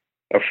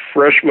a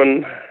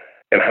freshman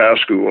in high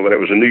school, and it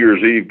was a New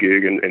Year's Eve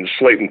gig in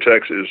Slayton,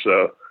 Texas,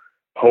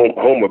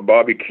 home of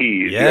Bobby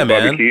Keys. Yeah,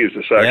 man. Bobby Keys,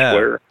 the sax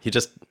player. He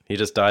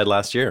just died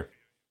last year.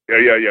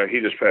 Yeah. He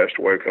just passed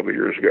away a couple of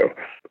years ago.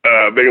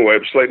 But anyway, it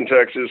was Slayton,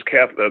 Texas,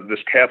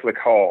 this Catholic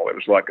hall. It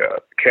was like a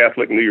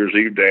Catholic New Year's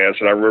Eve dance,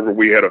 and I remember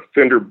we had a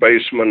Fender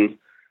Bassman,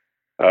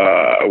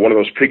 one of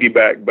those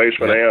piggyback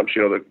Bassman amps,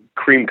 the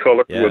cream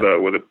color with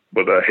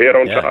a head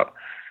on top.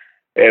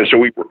 And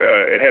so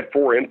it had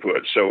 4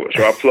 inputs. So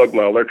I plugged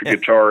my electric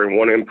guitar in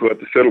one input.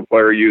 The fiddle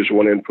player used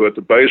one input.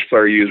 The bass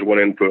player used one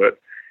input,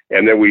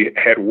 and then we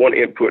had one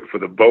input for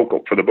the vocal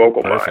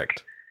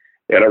Perfect. mic.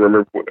 And I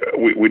remember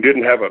we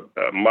didn't have a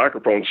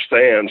microphone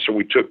stand, so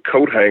we took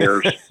coat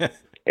hangers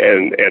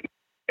and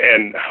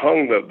and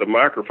hung the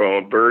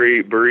microphone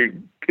very, very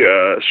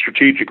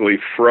strategically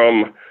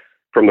from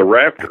the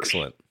rafters.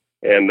 Excellent.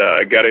 And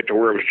got it to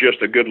where it was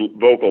just a good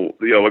vocal,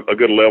 a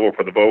good level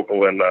for the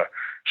vocal. And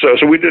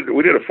so we did a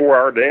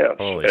 4-hour dance.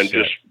 Holy and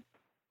shit. just,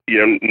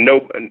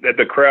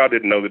 the crowd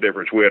didn't know the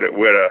difference. We had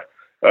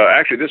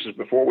actually, this is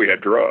before we had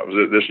drums.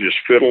 This is just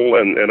fiddle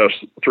and us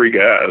 3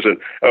 guys.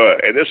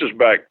 And this is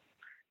back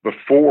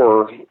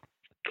before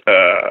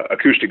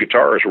acoustic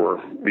guitars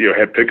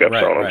had pickups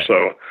on them. Right.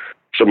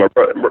 So my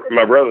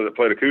brother that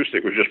played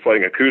acoustic was just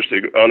playing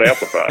acoustic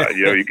unamplified.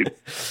 You could,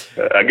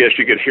 I guess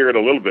you could hear it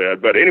a little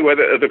bit, but anyway,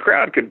 the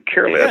crowd could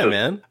care less. Yeah,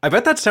 man. I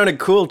bet that sounded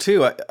cool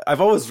too.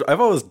 I've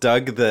always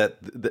dug that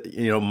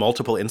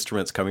multiple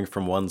instruments coming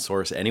from one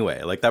source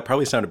anyway. Like that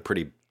probably sounded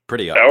pretty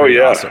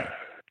awesome.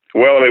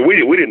 Well, I mean,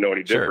 we didn't know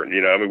any different.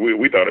 Sure. I mean,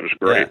 we thought it was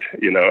great.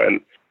 Yeah.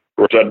 And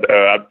of course,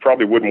 I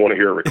probably wouldn't want to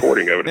hear a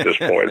recording of it at this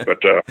point,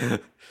 but.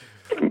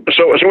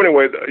 So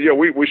anyway,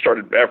 we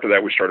started after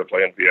that. We started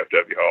playing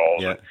VFW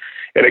halls,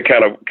 and it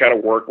kind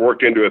of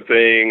worked into a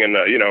thing. And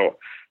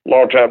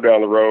long time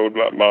down the road,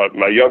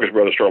 my youngest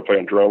brother started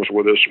playing drums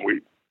with us, and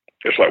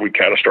we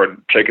kind of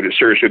started taking it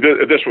seriously.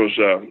 This was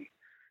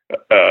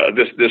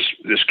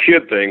this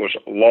kid thing was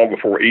long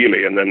before Ely,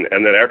 and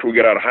then after we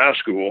got out of high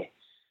school,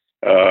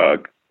 a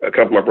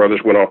couple of my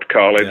brothers went off to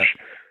college.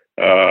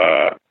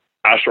 Yeah.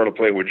 I started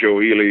playing with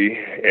Joe Ely,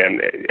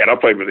 and I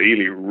played with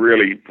Ely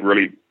really,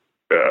 really.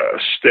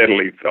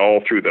 Steadily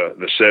all through the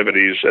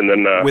 70s, and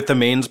then with the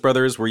Maines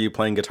brothers, were you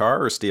playing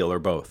guitar or steel or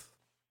both?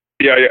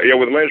 Yeah.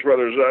 With the Maines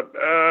brothers,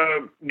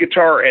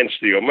 guitar and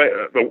steel.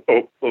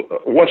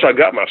 Once I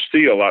got my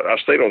steel, I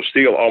stayed on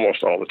steel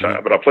almost all the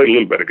time, but I played a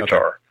little bit of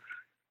guitar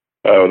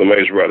with the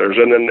Maines brothers,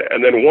 and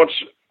then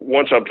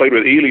once I played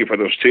with Ely for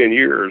those 10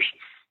 years,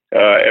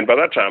 and by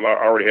that time I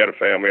already had a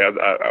family.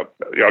 I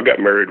got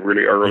married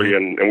really early,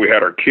 and we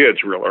had our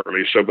kids real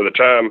early. So by the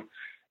time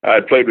I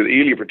had played with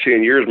Ely for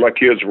 10 years, my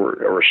kids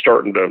were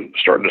starting to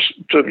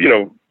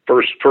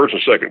first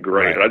and second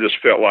grade, right. And I just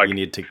felt like you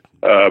need to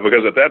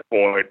because at that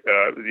point,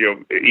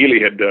 Ely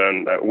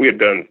we had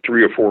done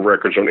 3 or 4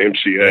 records on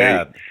MCA.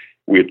 Yeah.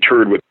 We had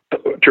toured with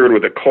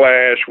the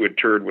Clash, we had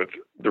toured with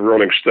the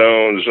Rolling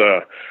Stones,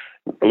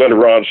 Linda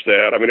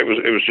Ronstadt. I mean, it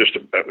was just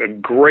a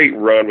great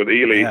run with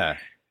Ely. Yeah.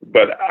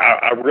 But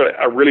I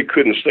really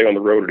couldn't stay on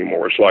the road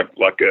anymore. It's like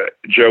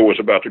Joe was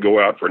about to go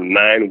out for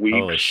 9 weeks.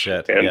 Holy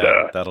shit! And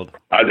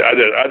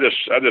I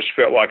just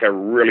felt like I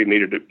really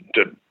needed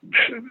to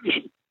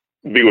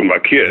be with my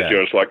kids.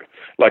 Yeah. It's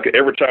like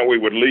every time we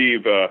would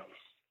leave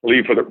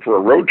for a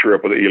road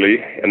trip with Ely,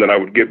 and then I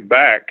would get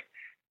back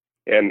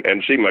and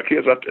see my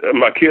kids.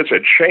 My kids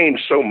had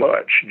changed so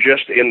much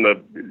just in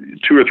the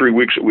 2 or 3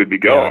 weeks that we'd be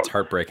gone. Yeah, it's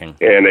heartbreaking.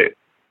 And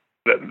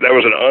that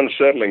was an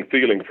unsettling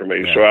feeling for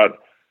me. Yeah. So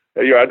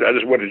I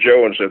just went to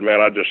Joe and said, man,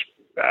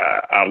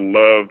 I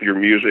love your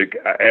music.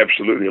 I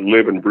absolutely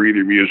live and breathe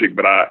your music,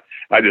 but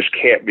I just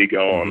can't be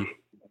gone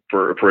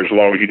for as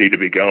long as you need to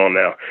be gone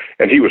now.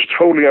 And he was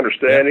totally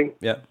understanding.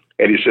 Yeah.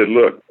 And he said,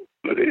 look,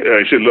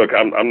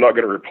 I'm not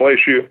going to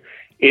replace you.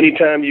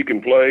 Anytime you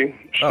can play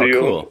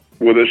steel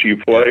with us, you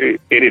play.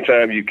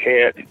 Anytime you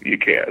can't, you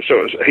can't.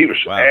 So he was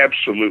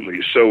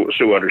absolutely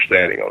so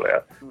understanding on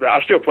that.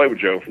 I still play with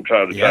Joe from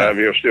time to time.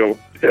 Still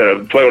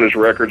play on his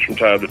records from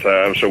time to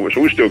time. So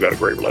we still got a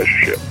great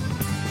relationship.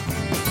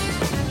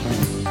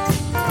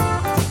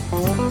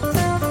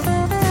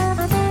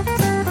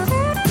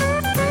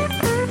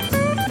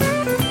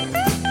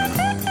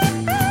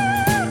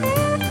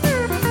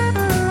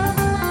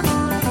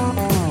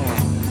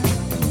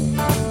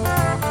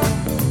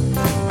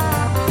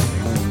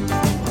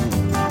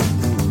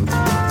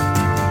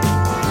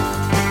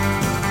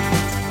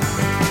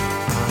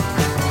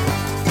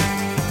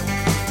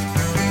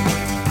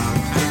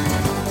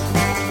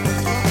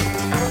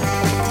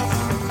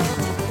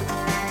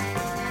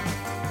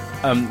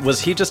 Was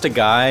he just a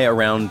guy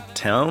around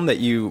town that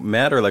you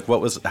met, or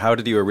how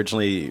did you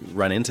originally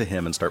run into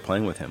him and start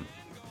playing with him?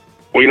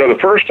 Well, the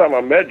first time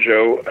I met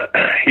Joe,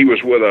 he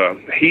was with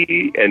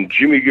he and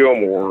Jimmy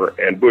Gilmore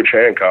and Butch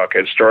Hancock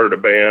had started a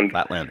band.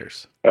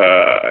 Flatlanders.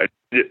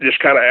 Just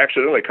kind of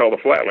accidentally called the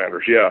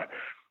Flatlanders, yeah.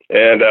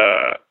 And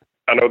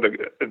I know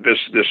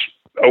this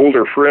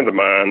older friend of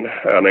mine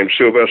named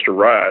Sylvester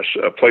Rice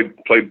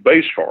played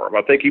bass for him.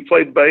 I think he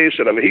played bass,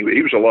 and I mean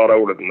he was a lot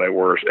older than they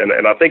were,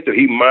 and I think that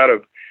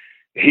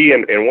he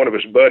and one of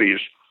his buddies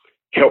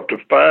helped to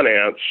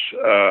finance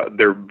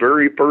their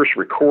very first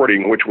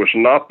recording, which was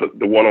not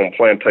the one on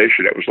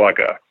Plantation. It was like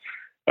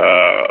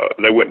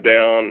they went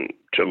down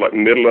to like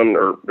Midland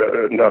or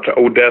not to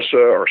Odessa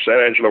or San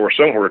Angelo or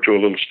somewhere to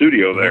a little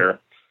studio there,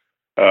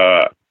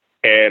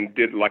 and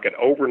did like an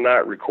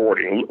overnight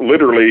recording.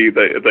 Literally,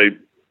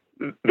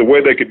 the way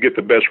they could get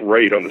the best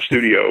rate on the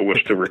studio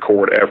was to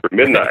record after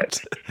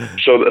midnight.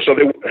 So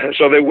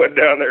they went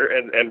down there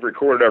and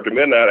recorded after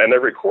midnight, and they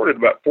recorded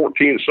about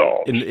 14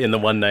 songs in the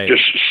one night,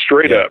 just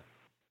straight up.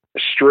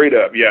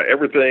 Yeah,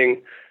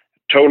 everything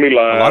totally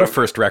live. A lot of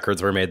first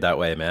records were made that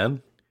way,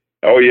 man.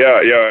 Oh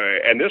yeah,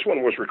 and this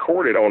one was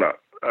recorded on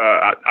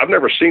I've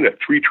never seen a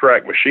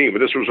 3-track machine, but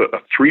this was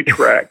a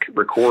 3-track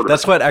recorder.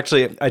 That's what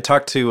actually I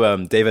talked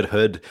to David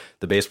Hood,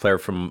 the bass player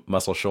from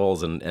Muscle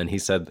Shoals, and he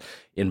said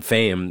in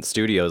Fame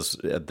Studios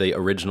the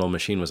original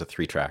machine was a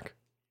 3-track.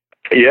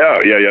 Yeah.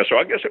 So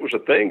I guess it was a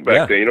thing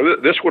back then. You know,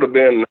 this would have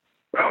been,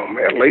 oh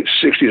man, late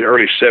 60s,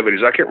 early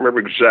 70s. I can't remember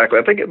exactly.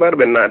 I think it might have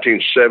been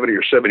 1970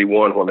 or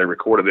 71 when they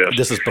recorded this.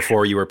 This is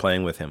before you were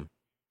playing with him.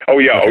 Oh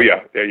yeah, okay.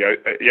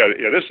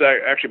 Yeah. This is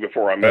actually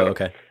before I met him.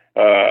 Okay.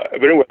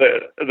 But anyway,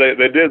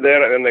 they did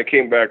that, and then they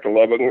came back to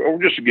Lubbock. And we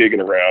were just gigging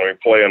around,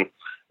 playing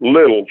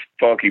little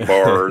funky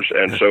bars,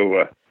 and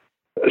so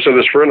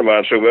this friend of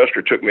mine,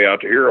 Sylvester, took me out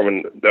to hear them,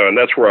 and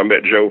that's where I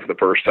met Joe for the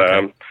first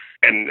time. Okay.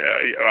 And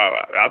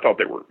I thought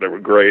they were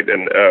great,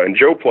 and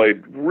Joe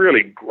played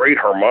really great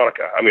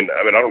harmonica. I mean,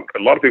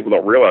 a lot of people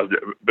don't realize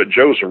it, but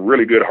Joe's a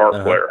really good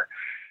harp player.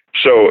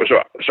 So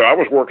I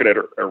was working at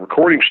a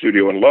recording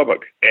studio in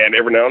Lubbock, and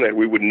every now and then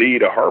we would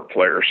need a harp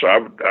player. So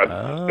I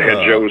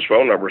had Joe's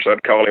phone number, so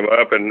I'd call him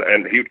up,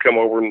 and he would come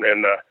over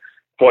and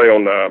play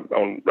on a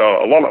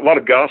lot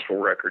of gospel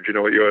records. You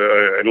know,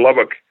 in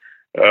Lubbock,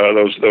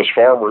 those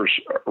farmers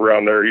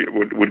around there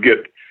would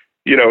get,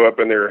 you know, up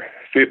in their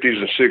 50s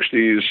and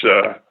 60s,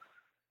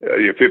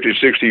 50,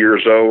 60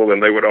 years old,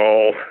 and they would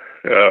all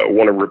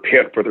want to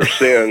repent for their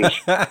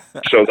sins.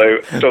 so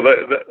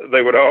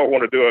they would all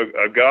want to do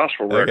a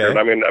gospel record. Okay.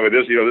 I mean,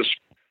 this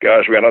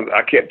guys, man,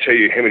 I can't tell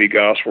you how many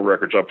gospel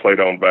records I played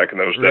on back in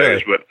those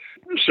days. But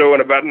so in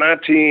about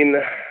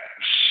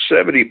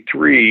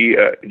 1973,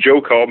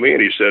 Joe called me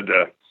and he said,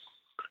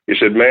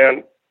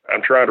 man,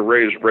 I'm trying to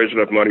raise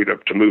enough money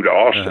to move to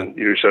Austin.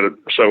 He said,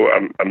 so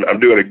I'm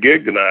doing a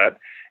gig tonight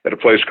at a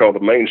place called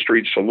the Main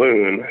Street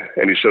Saloon,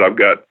 and he said, I've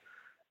got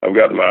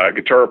my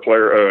guitar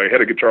player. I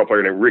had a guitar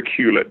player named Rick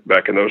Hewlett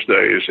back in those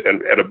days,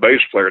 and had a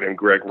bass player named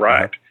Greg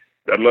Wright.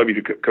 I'd love you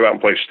to come out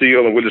and play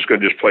steel, and we're just going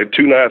to play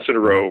 2 nights in a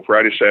row,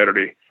 Friday,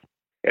 Saturday,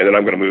 and then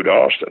I'm going to move to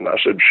Austin. I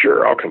said,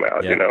 sure, I'll come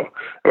out. You know,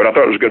 but I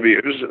thought it was going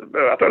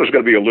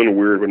to be a little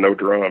weird with no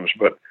drums,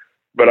 but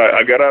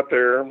I got out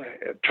there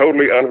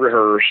totally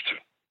unrehearsed,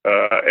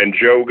 and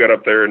Joe got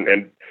up there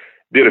and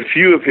did a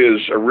few of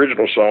his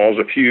original songs,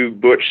 a few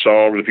Butch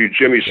songs, a few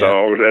Jimmy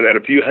songs, and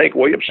a few Hank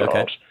Williams songs.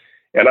 Okay.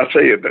 And I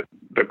tell you,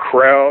 the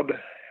crowd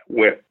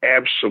went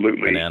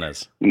absolutely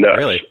bananas, nuts.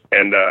 Really?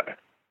 And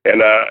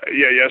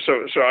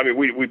So I mean,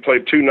 we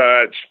played 2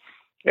 nights,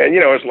 and you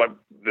know,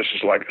 this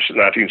is like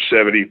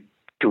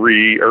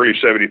 1973, early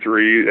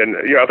 73, and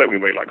you know, I think we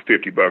made like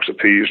 $50 a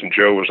piece. And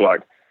Joe was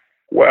like,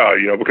 "Wow,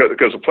 you know,"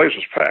 because the place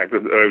was packed.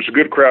 It was a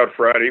good crowd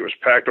Friday. It was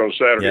packed on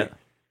Saturday. Yeah.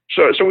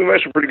 So we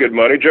made some pretty good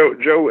money.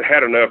 Joe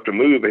had enough to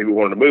move. He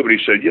wanted to move, but he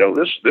said, you know,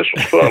 this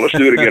was fun. Let's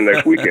do it again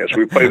next weekend. So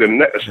we played the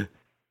next.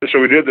 So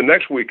we did the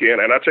next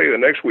weekend, and I tell you, the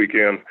next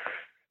weekend,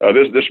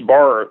 this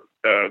bar,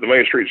 the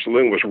Main Street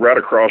Saloon, was right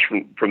across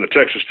from the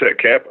Texas Tech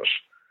campus.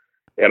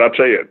 And I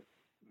tell you,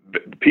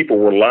 the people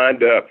were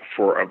lined up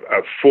for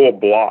a full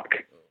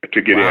block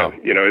to get in.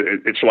 You know,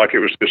 it's like it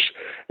was this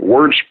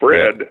word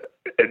spread.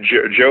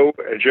 Joe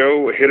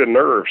hit a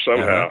nerve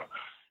somehow.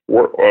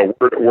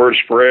 Word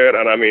spread,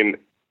 and I mean,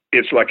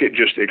 it's like it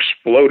just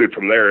exploded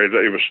from there. It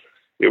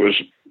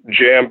was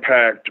jam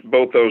packed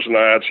both those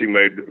nights. We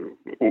made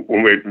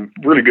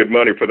really good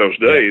money for those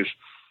days.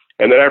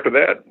 And then after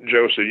that,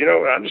 Joe said, you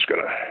know, I'm just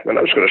gonna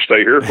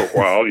stay here for a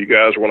while. You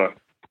guys want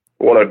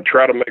to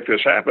try to make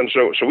this happen?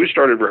 So we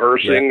started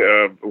rehearsing,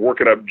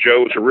 working up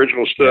Joe's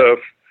original stuff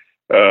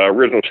by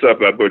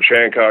Butch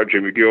Hancock,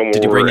 Jimmy Gilmore.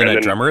 Did you bring in a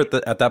drummer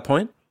at that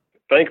point?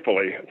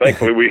 Thankfully,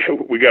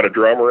 we got a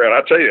drummer, and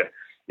I tell you,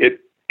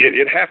 it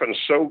happened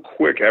so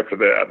quick after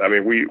that. I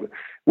mean, we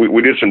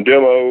did some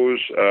demos.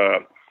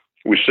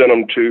 We sent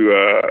them to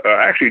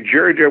actually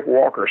Jerry Jeff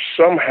Walker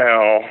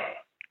somehow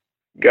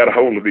got a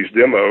hold of these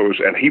demos,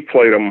 and he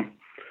played them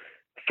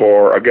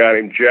for a guy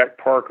named Jack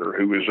Parker,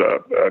 who was a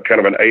kind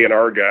of an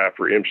A&R guy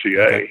for MCA.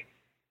 Okay.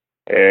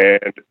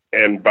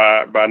 And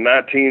by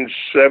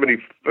 1970,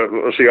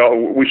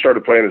 we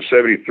started playing in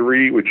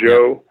 73 with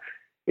Joe.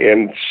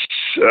 In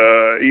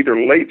either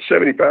late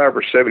 75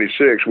 or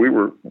 76,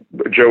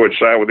 Joe had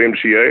signed with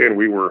MCA, and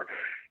we were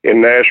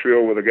in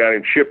Nashville with a guy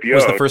named Chip Young.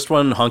 Was the first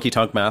one Honky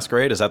Tonk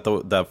Masquerade? Is that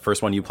the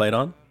first one you played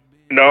on?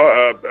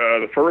 No,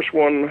 the first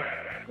one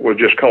was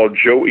just called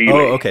Joe Ely.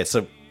 Oh, okay,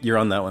 so you're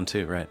on that one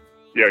too, right?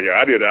 Yeah,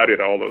 I did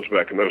all those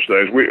back in those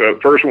days.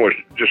 First one was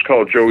just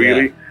called Joe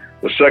Ely.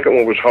 The second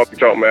one was Honky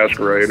Tonk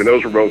Masquerade, and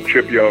those were both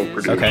Chip Young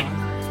produced. Okay.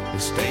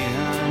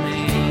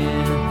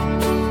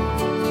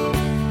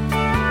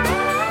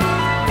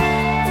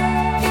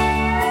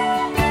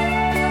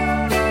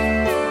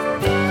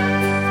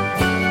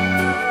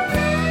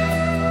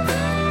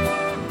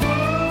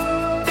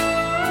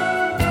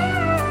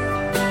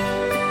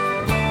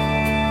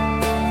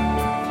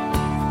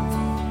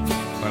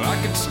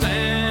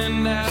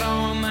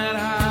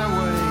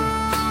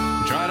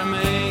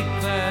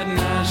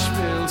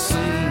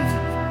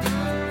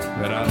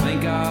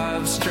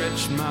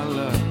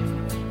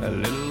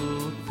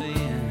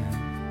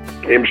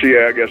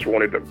 MCA, I guess,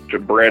 wanted to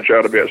branch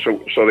out a bit,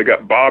 so they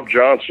got Bob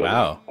Johnson.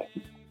 Wow.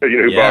 You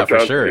know who Yeah, Bob for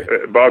Johnson?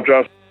 sure. Bob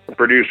Johnson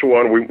produced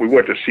one. We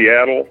went to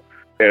Seattle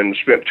and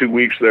spent 2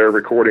 weeks there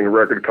recording a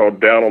record called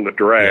 "Down on the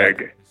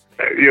Drag."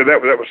 Yeah. You know,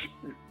 that was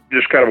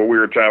just kind of a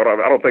weird time.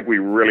 I don't think we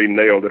really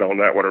nailed it on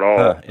that one at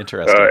all.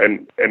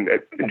 Interesting. And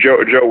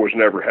Joe was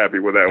never happy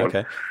with that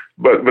Okay.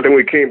 one. But then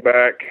we came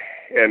back,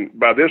 and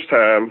by this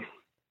time,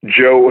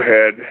 Joe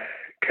had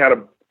kind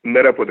of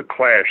met up with the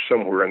Clash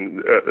somewhere, and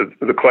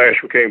the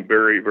Clash became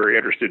very, very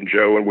interested in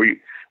Joe, and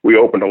we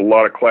opened a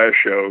lot of Clash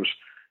shows.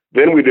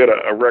 Then we did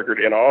a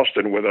record in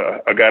Austin with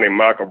a guy named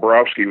Michael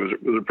Borowski was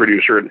a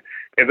producer, and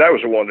that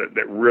was the one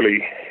that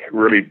really,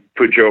 really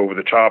put Joe over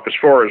the top as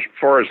far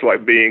as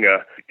like being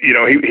a, you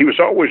know, he was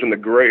always in the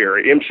gray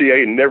area.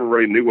 MCA never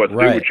really knew what to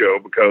do with Joe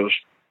because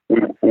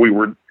we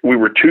were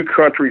too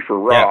country for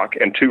rock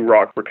and too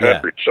rock for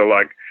country. So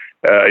like,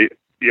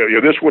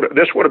 this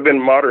would have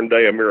been modern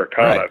day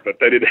Americana, but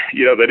they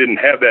didn't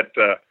have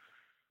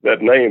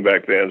that name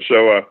back then.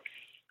 So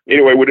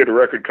anyway, we did a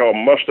record called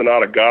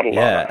Mustinata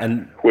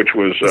Godalana, which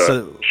was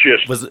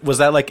was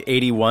that like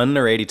 81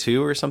 or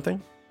 82 or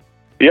something?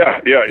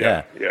 Yeah,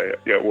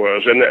 it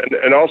was.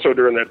 And also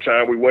during that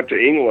time, we went to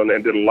England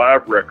and did a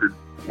live record,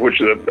 which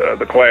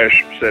the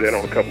Clash set in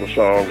on a couple of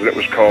songs, and it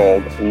was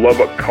called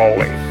Lubbock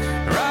Calling.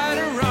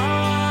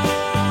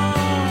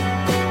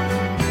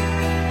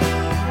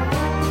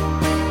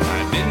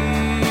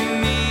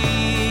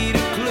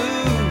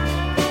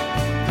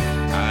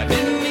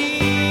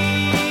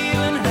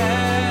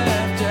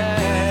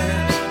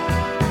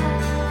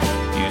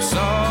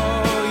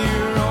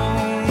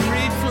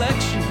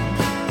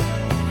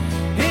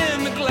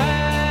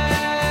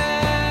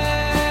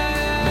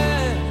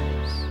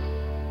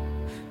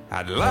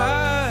 I'd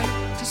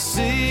like to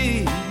see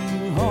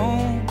you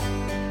home.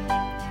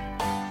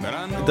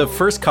 The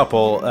first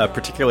couple,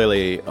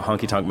 particularly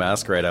Honky Tonk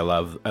Masquerade, I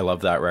love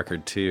that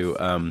record too.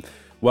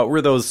 What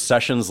were those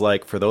sessions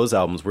like for those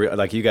albums?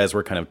 Like you guys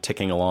were kind of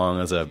ticking along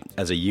as a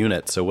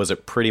unit. So was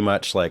it pretty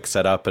much like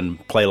set up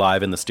and play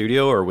live in the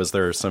studio, or was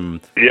there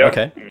some? Yeah.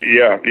 Chip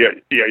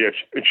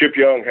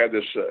Young had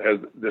this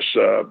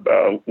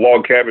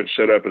log cabin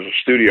set up as a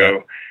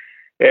studio.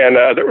 And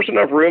there was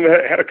enough room.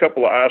 It had a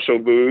couple of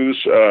ISO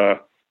booths,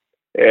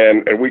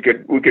 and we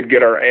could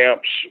get our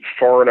amps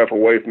far enough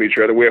away from each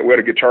other. We had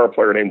a guitar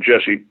player named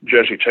Jesse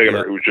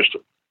Taylor, who was just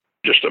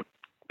a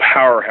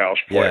powerhouse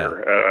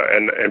player,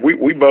 and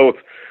we both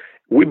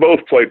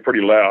played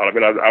pretty loud. I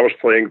mean, I was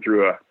playing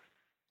through a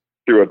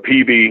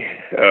PB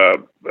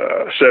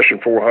Session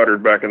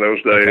 400 back in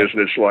those days,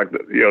 and it's like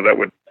that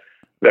would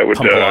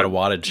pump a lot of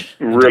wattage.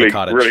 Really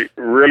pump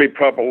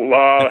a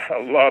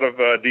lot of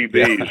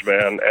dBs,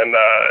 man. And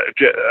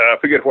I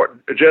forget what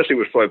Jesse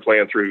was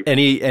playing through.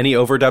 Any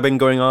overdubbing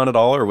going on at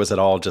all, or was it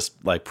all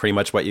just like pretty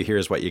much what you hear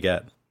is what you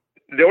get?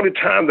 The only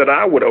time that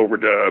I would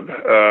overdub,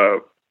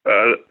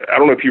 I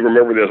don't know if you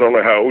remember this. I don't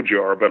know how old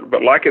you are,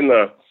 but like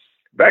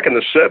back in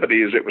the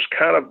 70s, it was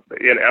kind of,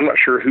 and I'm not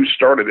sure who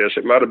started this.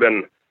 It might have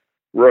been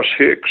Russ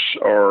Hicks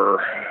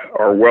or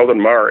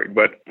Weldon Myrick,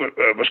 but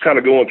it was kind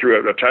of going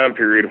through a time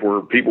period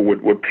where people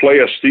would play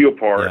a steel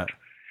part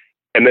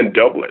and then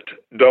double it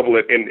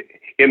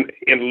in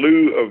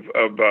lieu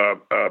of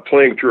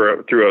playing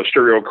through a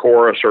stereo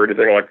chorus or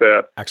anything like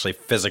that. Actually,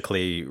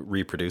 physically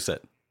reproduce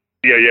it.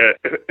 Yeah.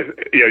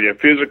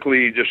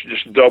 Physically,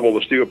 just double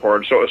the steel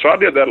part. So I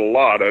did that a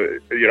lot. I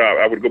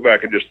would go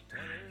back and just,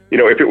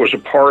 if it was a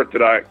part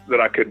that I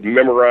could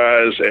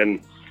memorize and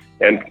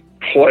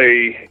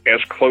play as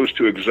close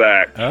to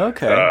exact,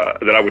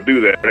 that I would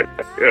do that.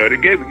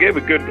 It gave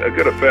a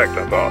good effect,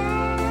 I thought.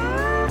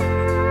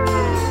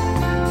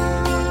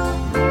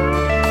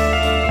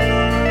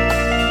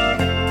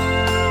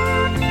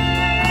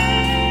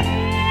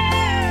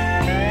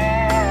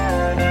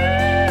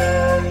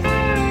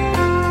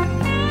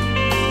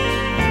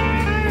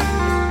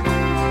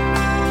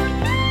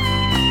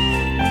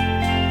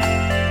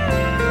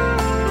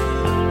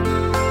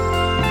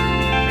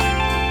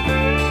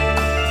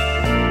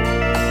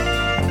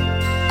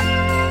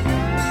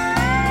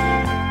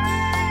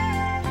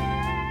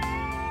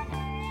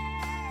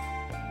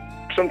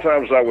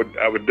 Sometimes I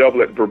would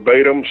double it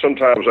verbatim.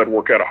 Sometimes I'd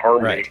work out a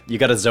harmony. Right. You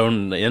got to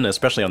zone in,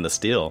 especially on the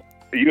steel.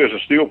 You as a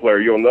steel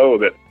player, you'll know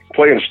that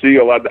playing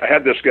steel. I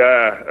had this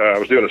guy. I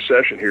was doing a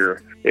session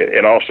here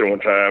in Austin one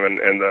time,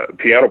 and the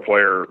piano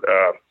player.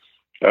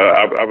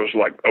 I was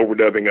like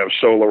overdubbing a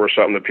solo or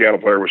something. The piano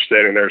player was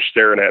standing there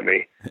staring at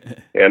me,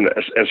 and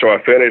so I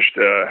finished,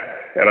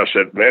 and I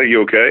said, "Man, are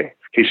you okay?"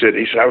 He said,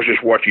 "I was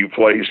just watching you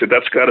play." He said,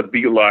 "That's got to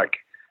be like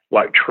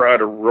trying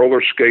to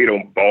roller skate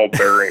on ball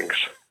bearings."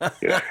 And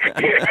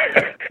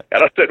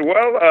I said,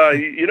 "Well,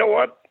 you know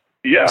what?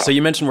 Yeah." So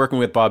you mentioned working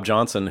with Bob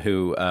Johnson,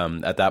 who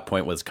at that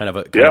point was kind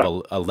of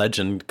a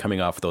legend,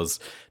 coming off those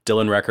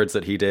Dylan records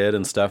that he did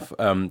and stuff.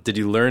 Did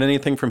you learn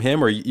anything from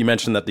him, or you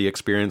mentioned that the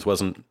experience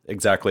wasn't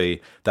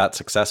exactly that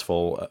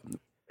successarful?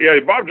 Yeah,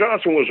 Bob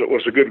Johnson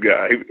was a good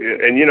guy,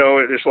 and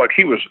it's like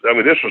he was. I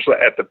mean, this was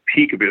at the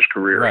peak of his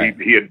career. Right.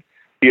 He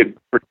had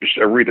produced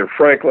Aretha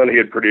Franklin. He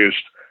had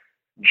produced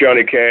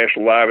Johnny Cash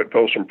live at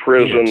Folsom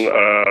Prison,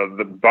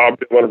 the Bob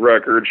Dylan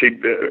records.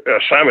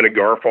 Simon and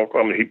Garfunkel.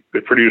 I mean,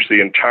 he produced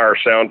the entire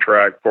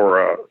soundtrack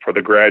for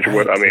The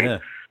Graduate. Right, I mean,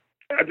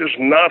 I'm just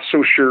not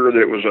so sure that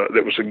it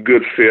was a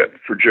good fit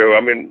for Joe.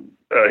 I mean,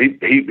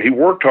 he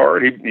worked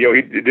hard. He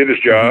did his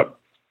job.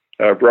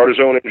 Brought his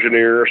own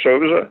engineer, so it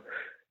was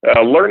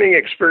a learning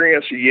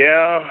experience.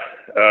 Yeah.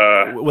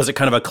 Was it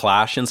kind of a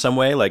clash in some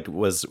way? Like,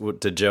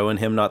 did Joe and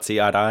him not see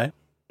eye to eye?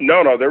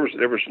 No. There was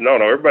no.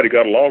 Everybody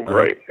got along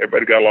great.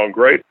 Everybody got along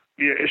great.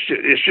 Yeah,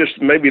 it's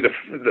just maybe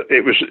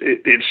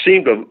it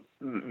seemed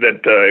that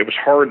it was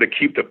hard to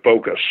keep the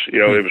focus. You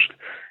know, it was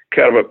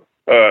kind of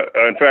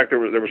in fact, there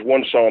was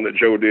one song that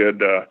Joe did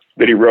that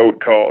he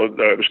wrote called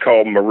it was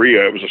called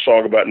Maria. It was a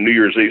song about New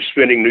Year's Eve,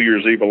 spending New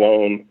Year's Eve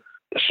alone.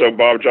 So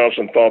Bob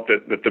Johnson thought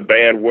that the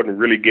band wasn't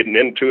really getting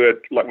into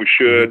it like we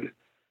should,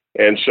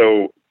 and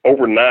so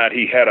overnight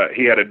he had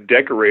a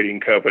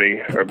decorating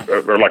company or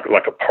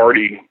like a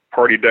party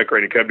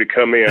decorating company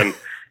come in,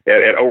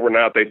 and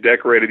overnight they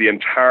decorated the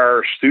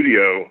entire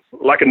studio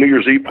like a New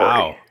Year's Eve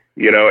party. Wow.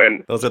 You know,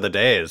 and those are the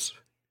days.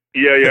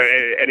 Yeah,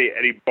 and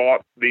he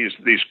bought these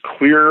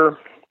clear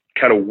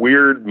kind of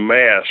weird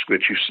masks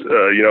that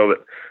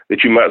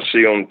that you might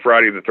see on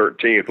Friday the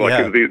 13th,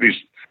 like these.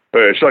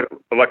 It's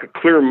like a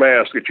clear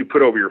mask that you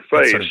put over your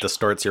face. It sort of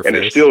distorts your face,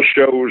 and it still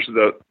shows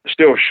the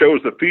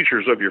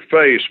features of your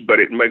face, but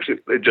it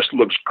just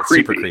looks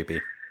creepy. Super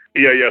creepy.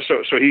 Yeah.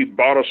 So he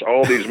bought us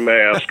all these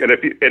masks, and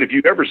if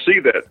you ever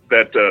see that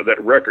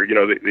record, you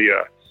know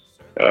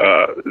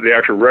the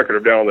actual record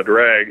of Down on the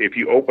Drag, if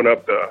you open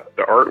up the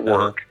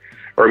artwork,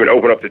 or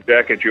open up the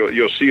jacket,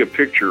 you'll see a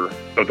picture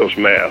of those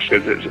masks.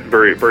 It's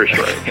very, very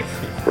strange,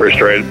 very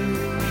strange.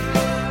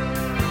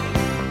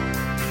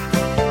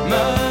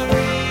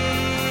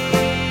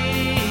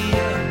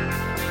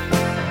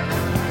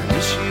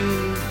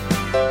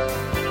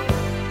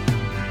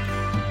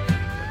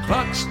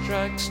 Clock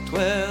strikes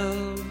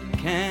 12,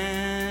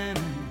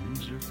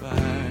 cannons are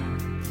fired.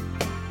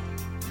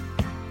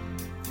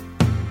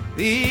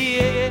 The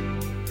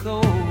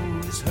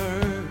echoes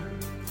heard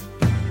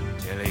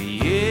till a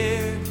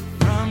year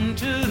from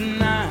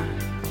tonight.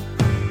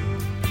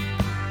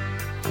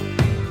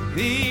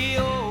 The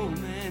old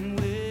man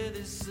with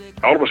his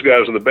sick. All of us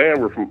guys in the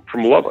band were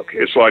from Lubbock.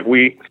 It's like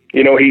he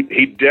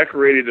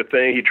decorated the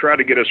thing. He tried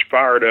to get us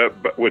fired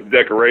up with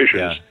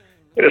decorations. Yeah.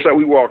 And it's like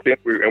we walked in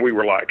and we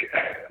were like,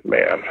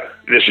 man,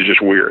 this is just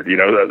weird, you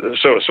know.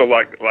 So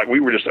like we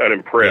were just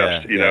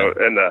unimpressed, you know.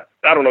 And I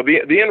don't know,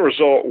 the end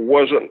result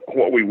wasn't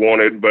what we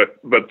wanted,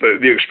 but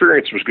the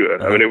experience was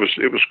good. I mean, it was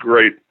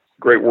great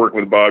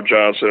working with Bob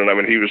Johnson, and I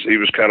mean he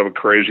was kind of a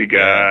crazy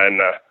guy, and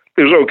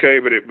it was okay,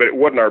 but it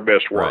wasn't our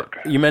best work.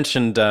 Right. You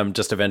mentioned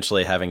just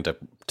eventually having to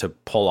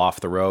pull off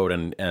the road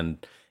and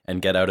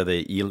get out of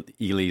the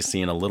Ely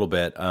scene a little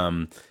bit.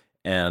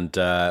 And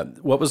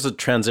what was the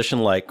transition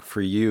like for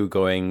you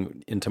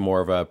going into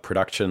more of a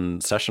production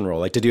session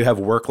role? Like, did you have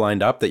work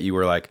lined up that you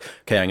were like,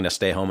 okay, I'm going to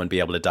stay home and be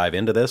able to dive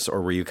into this?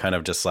 Or were you kind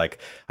of just like,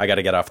 I got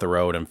to get off the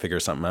road and figure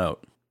something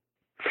out?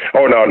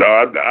 Oh, no.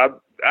 I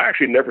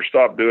actually never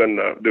stopped doing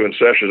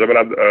sessions. I mean,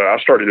 I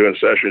started doing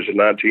sessions in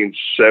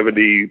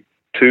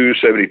 1972,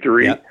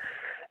 73. Yeah.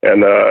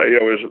 And,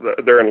 it was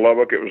there in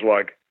Lubbock. It was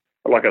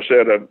like I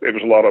said, it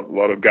was a lot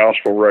of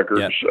gospel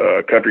records,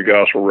 country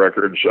gospel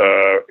records,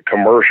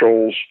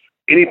 commercials,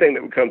 anything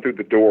that would come through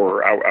the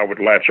door, I would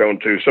latch on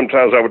to.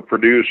 Sometimes I would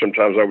produce,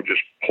 sometimes I would just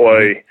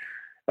play.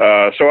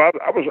 So I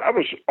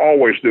was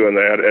always doing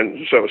that,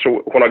 and so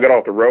when I got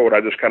off the road,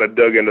 I just kind of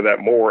dug into that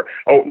more.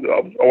 And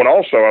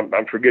also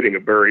I'm forgetting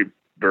a very,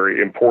 very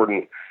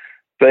important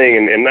thing.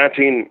 In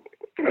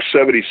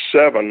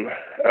 1977,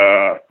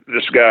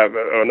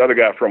 another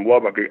guy from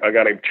Lubbock, a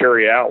guy named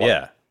Terry Allen.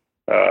 Yeah.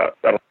 I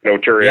don't know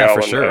Terry Allen.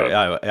 Yeah, for sure.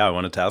 I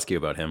wanted to ask you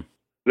about him.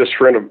 This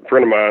friend of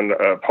mine,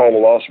 Paul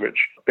Milosevic,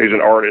 he's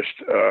an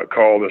artist,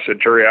 called and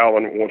said Terry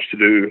Allen wants to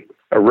do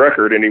a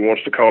record, and he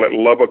wants to call it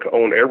Lubbock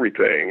on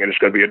Everything, and it's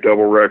going to be a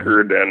double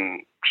record.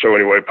 And so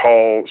anyway,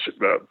 Paul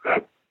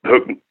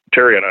hooked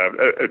Terry and I.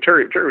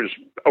 Terry was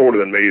older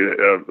than me.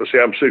 Let's see,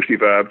 I'm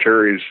 65.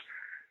 Terry's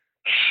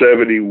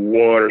 71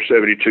 or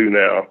 72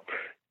 now,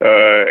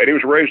 and he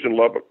was raised in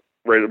Lubbock.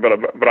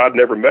 But I'd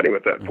never met him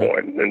at that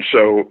point. And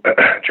so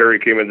Terry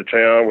came into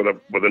town with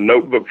a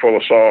notebook full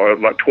of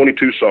songs, like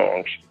 22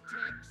 songs,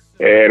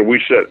 and we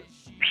sat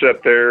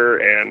there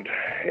and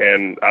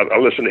I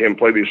listened to him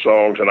play these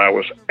songs, and I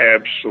was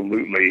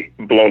absolutely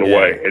blown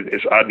away.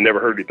 I'd never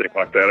heard anything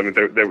like that. I mean,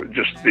 they were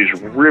just these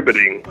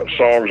riveting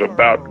songs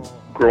about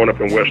growing up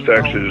in West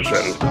Texas.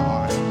 And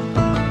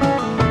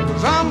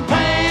I'm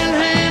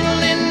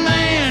panhandling,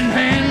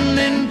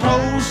 manhandling,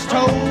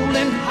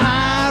 post-holding,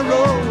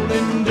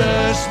 high-rolling,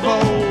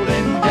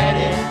 dust-bowling,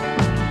 daddy.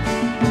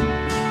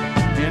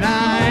 And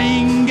I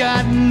ain't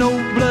got no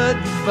blood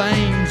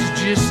veins,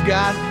 just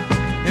got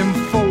them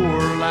 4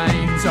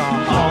 lanes of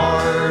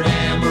hard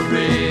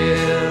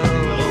Amarillo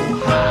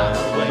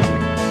highway.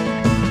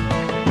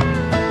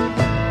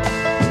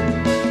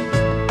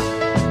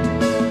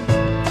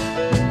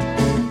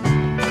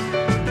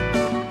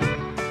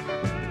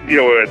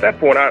 at that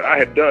point, I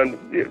had done,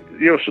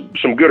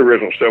 some good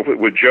original stuff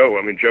with Joe.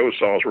 I mean, Joe's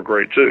songs were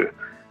great too.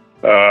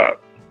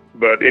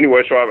 But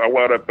anyway, so I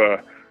wound up,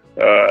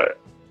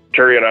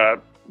 Terry and I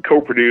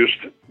co-produced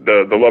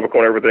the Lubbock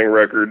on Everything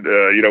record.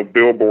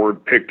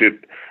 Billboard picked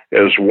it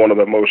as one of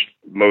the most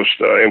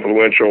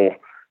influential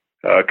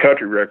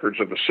country records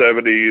of the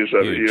 70s.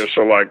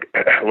 So like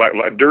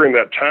during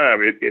that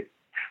time,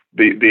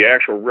 the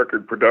actual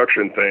record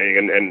production thing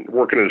and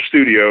working in the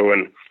studio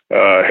and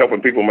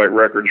helping people make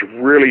records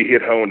really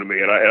hit home to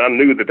me, and I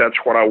knew that that's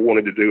what I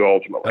wanted to do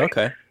ultimately.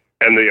 Okay.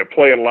 And the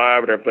playing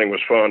live and everything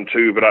was fun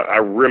too, but I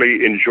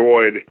really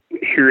enjoyed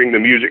hearing the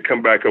music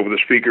come back over the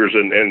speakers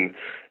and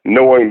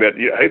knowing that,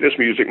 hey, this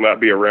music might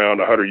be around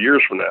 100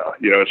 years from now.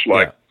 It's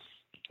like,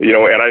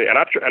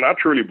 and I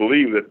truly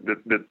believe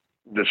that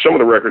some of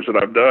the records that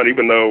I've done,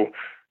 even though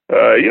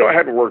I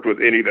hadn't worked with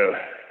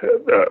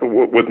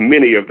with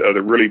many of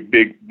the really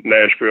big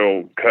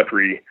Nashville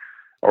country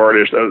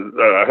artists,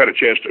 I had a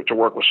chance to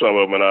work with some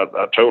of them, and I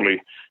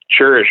totally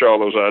cherish all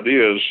those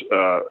ideas.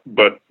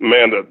 But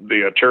man,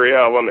 the Terry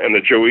Allen and the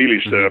Joe Ely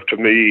stuff to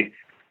me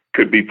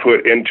could be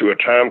put into a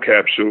time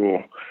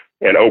capsule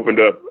and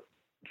opened up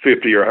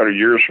 50 or 100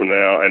 years from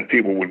now, and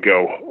people would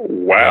go,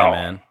 wow. Yeah,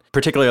 man.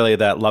 Particularly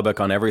that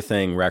Lubbock on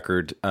Everything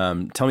record.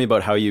 Tell me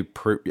about how you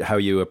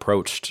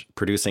approached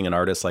producing an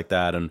artist like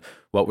that, and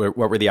what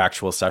were the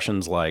actual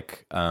sessions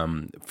like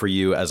for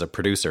you as a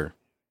producer?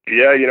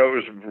 Yeah, it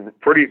was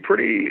pretty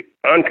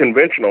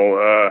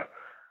unconventional.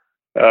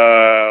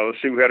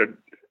 Let's see,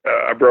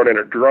 I brought in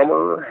a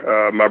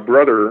drummer. My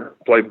brother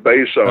played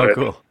bass on it.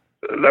 Cool.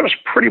 That was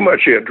pretty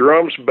much it.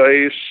 Drums,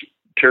 bass,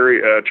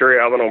 Terry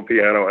Allen on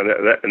piano, and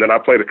then I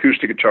played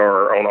acoustic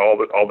guitar on all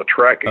the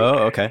tracking.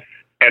 Oh, okay.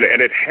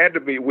 And it had to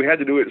be, we had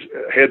to do it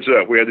heads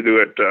up. We had to do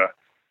it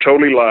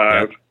totally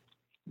live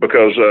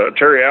because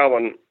Terry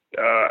Allen,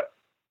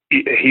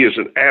 he is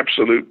an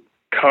absolute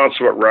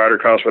consummate writer,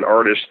 consummate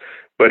artist,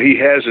 but he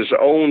has his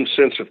own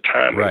sense of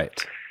timing.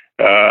 Right.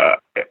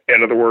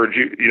 In other words,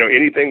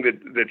 anything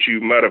that you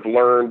might have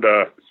learned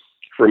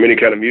from any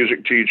kind of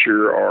music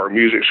teacher or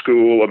music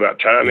school about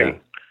timing,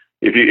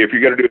 if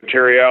you're going to do a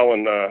Terry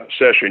Allen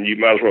session, you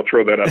might as well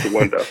throw that out the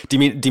window. Do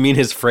you mean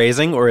his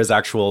phrasing or his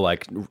actual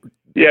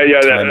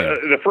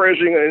the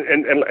phrasing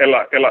and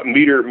like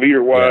meter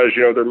wise,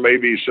 there may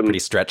be some pretty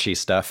stretchy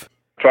stuff.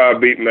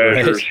 5 beat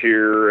measures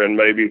here and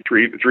maybe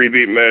three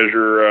beat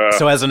measure.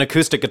 So as an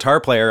acoustic guitar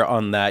player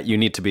on that, you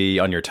need to be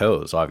on your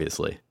toes,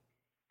 obviously.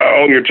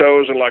 On your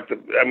toes, and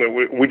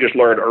we just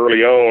learned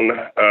early on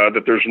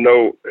that there's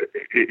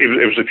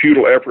it was a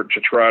futile effort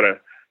to try to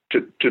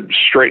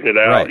straighten it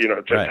out,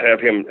 have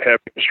him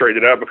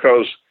straighten it out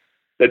because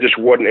that just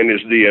wasn't in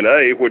his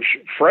DNA, which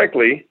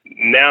frankly,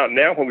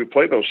 now when we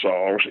play those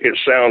songs, it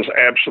sounds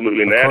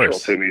absolutely natural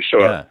to me.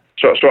 So I'm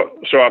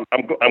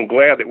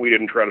glad that we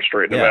didn't try to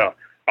straighten them out.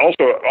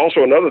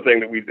 Also another thing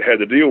that we had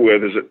to deal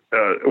with is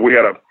that we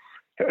had a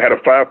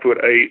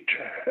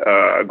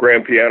 5'8"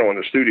 grand piano in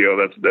the studio.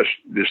 That's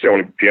just the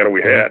only piano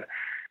we had.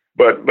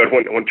 But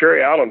when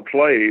Terry Allen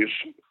plays,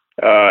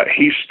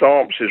 he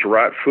stomps his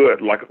right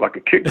foot like a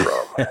kick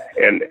drum,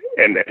 and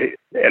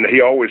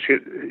he always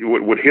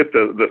would hit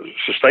the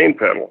sustain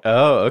pedal.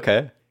 Oh,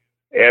 okay.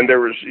 And there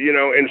was,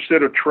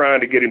 instead of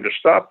trying to get him to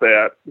stop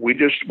that, we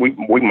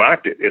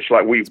mic'd it. It's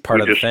like it's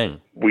part of the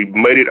thing. We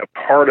made it a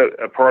part of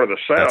the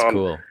sound. That's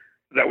cool.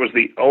 That was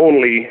the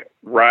only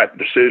right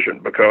decision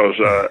because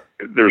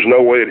there's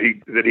no way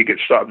that he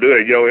could stop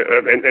doing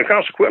it. And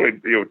consequently,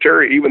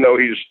 Terry, even though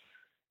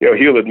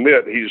he'll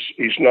admit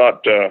he's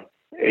not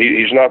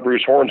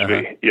Bruce Hornsby.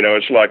 Uh-huh.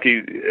 It's like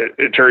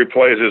Terry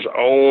plays his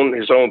own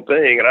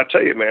thing. And I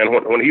tell you, man,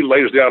 when he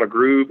lays down a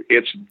groove,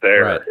 it's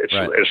there. Right,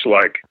 it's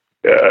like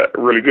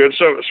really good.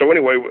 So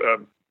anyway,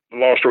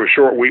 long story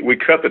short, we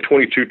cut the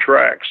 22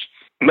 tracks.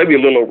 Maybe a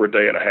little over a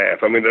day and a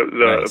half. I mean,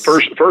 the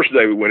first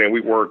day we went in,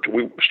 we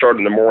started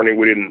in the morning.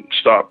 We didn't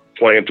stop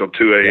playing until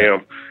 2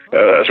 a.m.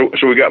 So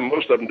we got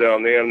most of them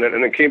down then,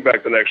 and then came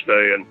back the next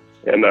day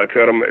and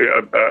cut them.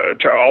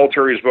 All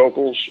Terry's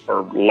vocals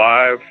are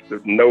live.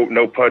 There's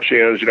no punch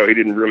ins. He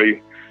didn't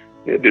really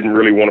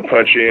want to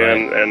punch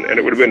in, and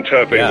it would have been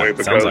tough anyway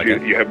because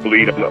you have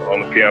bleed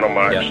on the piano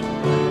mics.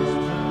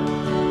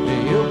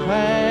 Yeah. You're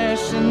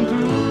passing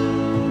through.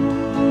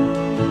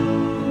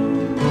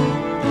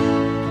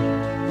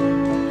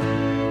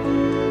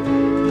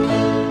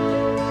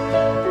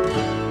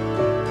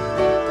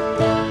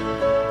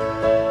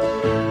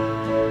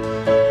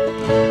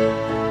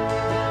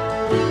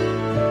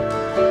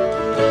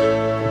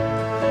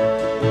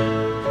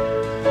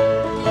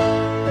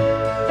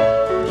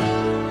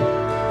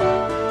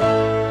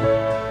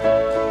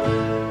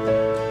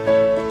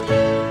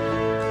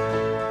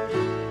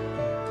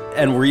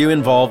 And were you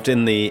involved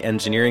in the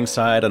engineering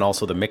side and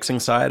also the mixing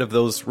side of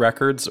those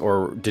records,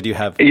 or did you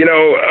have?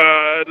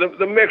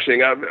 The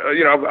mixing. I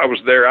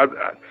was there. I'm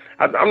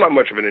not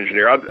much of an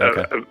engineer.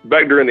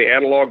 Back during the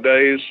analog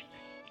days,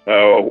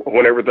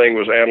 when everything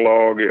was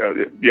analog,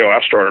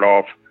 I started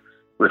off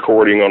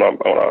recording on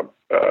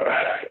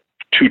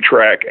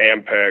 2-track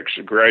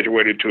Ampex,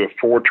 graduated to a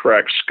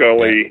 4-track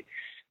Scully,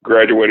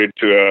 graduated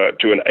to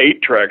an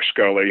 8-track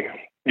Scully,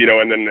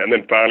 and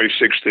then finally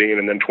 16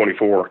 and then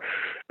 24.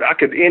 I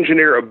could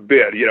engineer a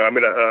bit,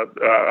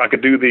 I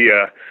could do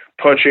the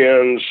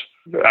punch-ins.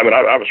 I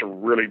was a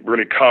really,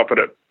 really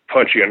confident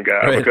punch-in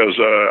guy because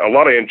a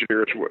lot of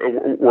engineers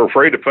were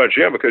afraid to punch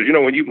in because,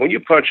 when you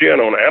punch in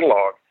on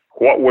analog,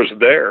 what was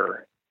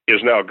there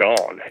is now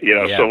gone,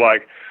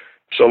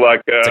 So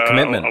it's a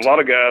commitment. A lot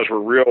of guys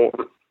were real.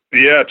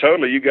 Yeah,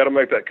 totally. You got to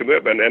make that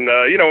commitment. And,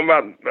 I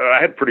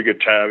had pretty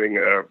good timing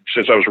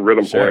since I was a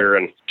rhythm player.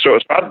 And so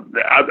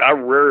I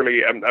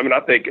rarely, I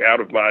think out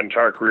of my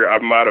entire career, I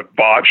might have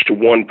botched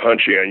one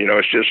punch in.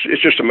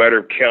 It's just a matter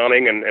of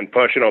counting and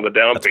punching on the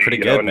downbeat. That's pretty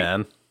good,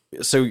 man.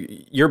 So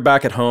you're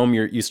back at home.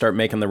 You start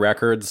making the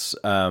records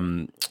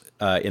in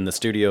the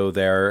studio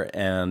there.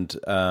 And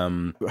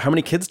how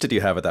many kids did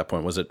you have at that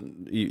point? Was it,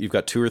 you've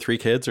got 2 or 3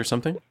 kids or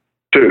something?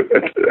 Two.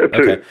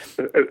 Okay.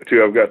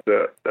 Two. I've got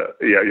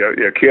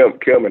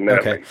Kim and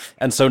Natalie. Okay.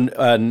 And so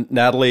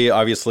Natalie,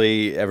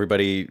 obviously,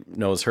 everybody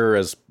knows her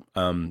as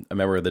a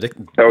member of the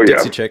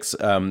Dixie Chicks.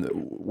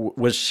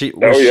 Was she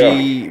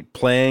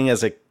playing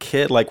as a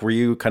kid? Like, were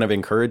you kind of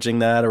encouraging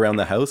that around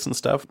the house and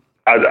stuff?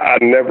 I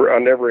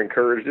never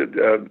encouraged it.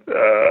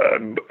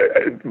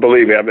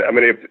 Believe me. I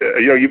mean,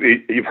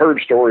 if you've heard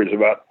stories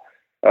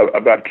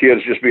about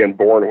kids just being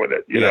born with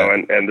it,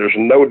 and there's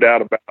no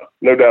doubt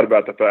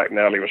about the fact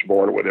Natalie was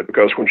born with it,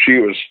 because when she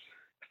was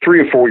 3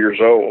 or 4 years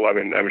old, I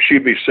mean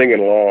she'd be singing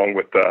along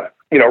with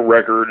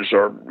records,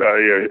 or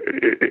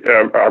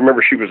I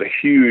remember she was a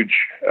huge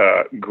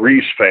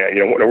Grease fan.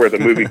 Where the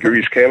movie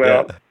Grease came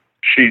out,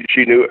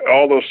 she knew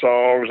all those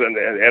songs, and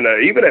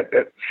even at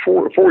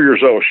 4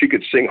 years old, she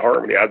could sing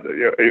harmony.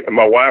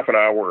 My wife and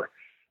I were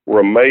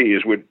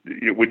amazed. We'd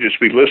just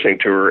be listening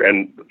to her,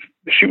 and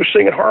she was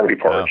singing harmony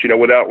parts,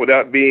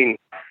 without being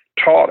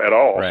taught at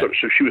all. Right.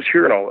 So she was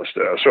hearing all this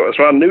stuff.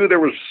 So I knew there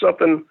was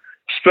something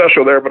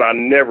special there, but I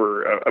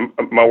never,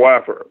 my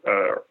wife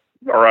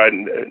or I,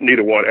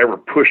 neither one ever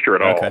pushed her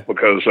at all,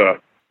 because I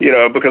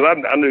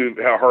knew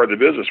how hard the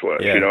business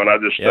was, and I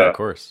just of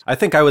course. I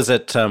think I was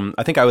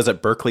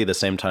at Berkeley the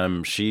same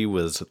time she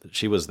was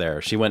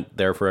there. She went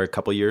there for a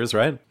couple years,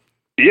 right?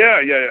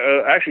 Yeah.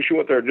 Actually, she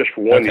went there just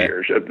for 1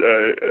 year.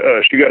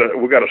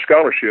 We got a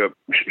scholarship.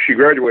 She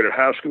graduated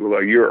high school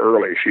a year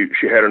early.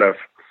 She had enough.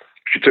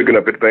 She took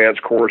enough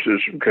advanced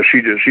courses because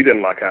she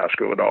didn't like high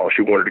school at all.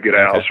 She wanted to get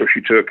out, so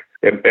she took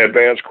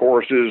advanced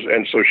courses,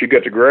 and so she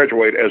got to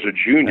graduate as a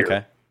junior.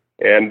 Okay.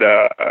 And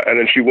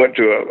then she went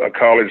to a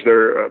college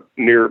there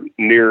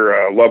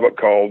near Lubbock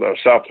called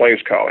South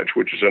Plains College,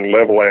 which is in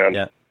Levelland.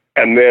 Yeah.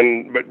 And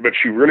then, but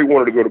she really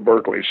wanted to go to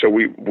Berkeley, so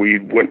we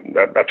went.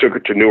 I took her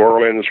to New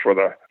Orleans for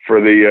the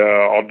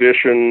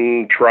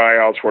audition,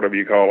 tryouts, whatever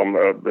you call them.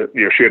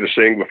 She had to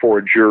sing before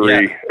a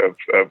jury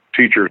of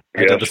teachers.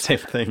 I did the same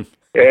thing,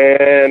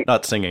 and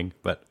not singing,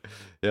 but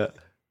yeah.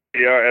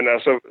 Yeah, and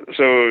so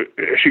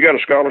she got a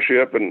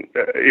scholarship, and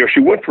she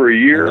went for a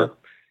year,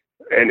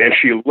 and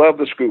she loved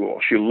the school.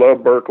 She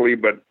loved Berkeley,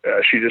 but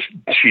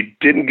she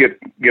didn't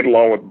get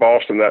along with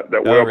Boston that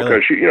well, really?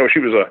 Because she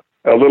was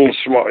a little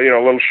small, a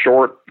little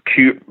short,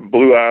 cute,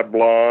 blue-eyed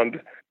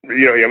blonde.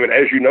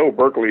 As you know,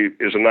 Berkeley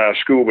is a nice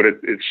school, but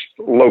it's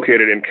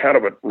located in kind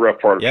of a rough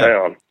part of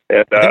town.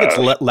 And, I think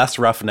it's less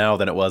rough now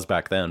than it was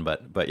back then,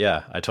 but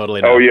yeah, I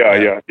totally know. Oh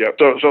yeah.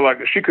 So like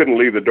she couldn't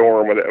leave the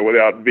dorm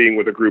without being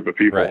with a group of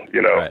people. Right.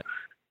 Right.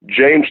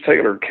 James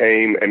Taylor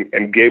came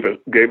and gave a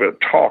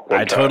talk one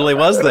time. Totally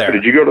was there.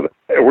 Did you go to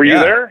were you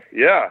there?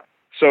 Yeah.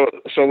 So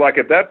like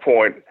at that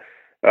point,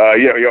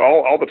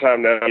 all the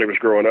time Natalie was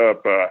growing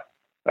up.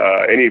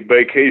 Any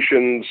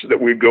vacations that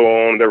we'd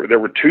go on, there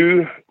were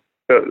 2.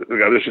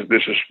 This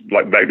is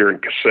like back during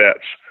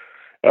cassettes.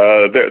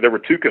 There were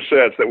 2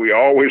 cassettes that we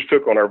always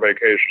took on our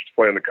vacations to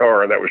play in the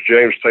car, and that was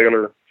James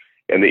Taylor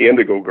and the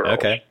Indigo Girls.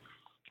 Okay.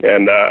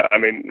 And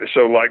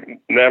so like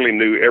Natalie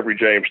knew every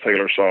James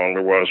Taylor song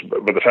there was,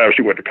 but by the time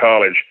she went to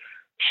college,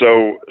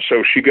 so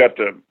she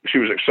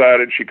was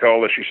excited. She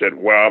called us. She said,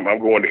 "Wow, I'm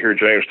going to hear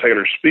James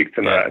Taylor speak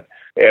tonight."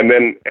 Yeah. And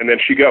then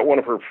she got one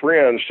of her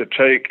friends to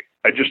take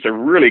just a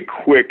really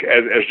quick,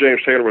 as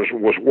James Taylor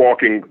was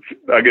walking,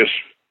 I guess,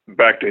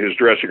 back to his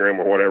dressing room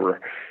or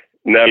whatever,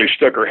 Natalie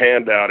stuck her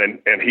hand out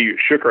and he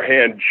shook her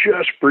hand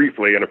just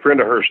briefly, and a friend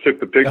of hers took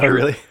the picture. Oh,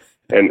 really?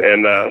 And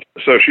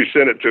so she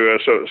sent it to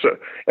us. So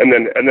and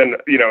then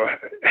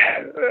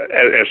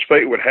as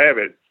fate would have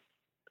it,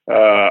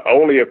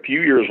 only a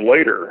few years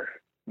later,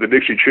 the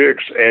Dixie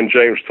Chicks and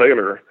James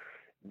Taylor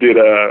did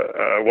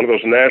one of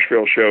those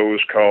Nashville shows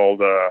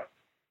called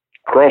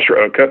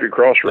Country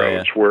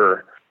Crossroads,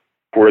 where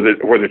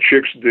the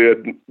Chicks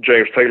did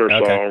James Taylor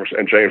songs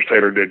and James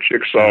Taylor did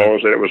Chick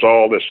songs, and it was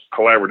all this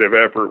collaborative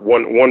effort.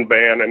 One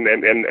band,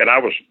 and I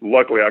was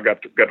luckily I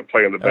got to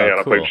play in the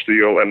band. Cool. I played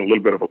steel and a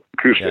little bit of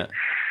acoustic.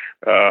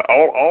 Yeah.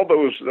 All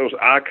those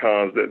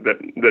icons that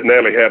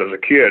Natalie had as a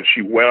kid,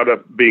 she wound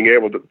up being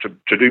able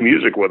to do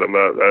music with them.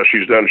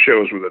 She's done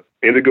shows with the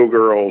Indigo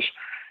Girls,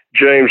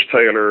 James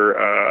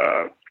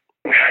Taylor,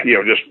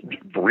 just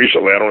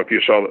recently, I don't know if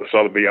you saw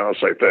the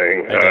Beyonce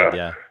thing I did,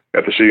 yeah.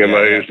 at the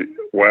CMAs. Yeah.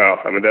 Wow,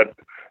 I mean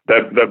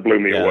that blew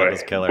me away. That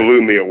was killer.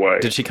 Blew me away.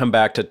 Did she come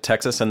back to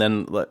Texas and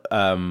then?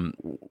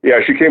 Yeah,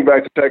 she came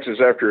back to Texas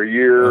after a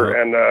year,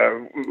 and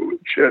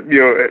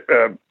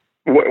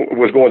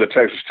was going to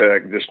Texas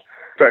Tech. In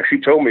fact, she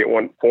told me at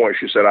one point,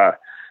 she said,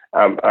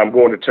 I'm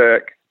going to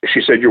Tech. She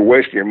said, you're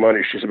wasting your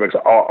money. She said, because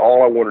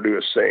all I want to do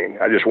is sing.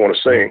 I just want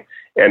to sing.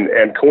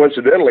 And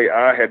coincidentally,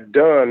 I had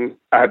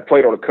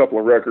played on a couple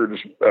of records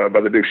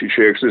by the Dixie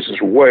Chicks. This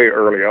is way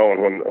early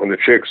on when the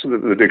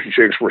Dixie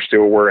Chicks were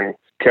still wearing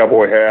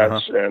cowboy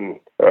hats and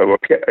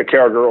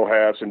cowgirl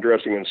hats and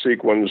dressing in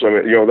sequins. I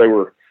mean,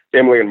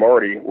 Emily and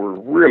Marty were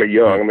really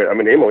young. I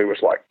mean, Emily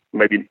was like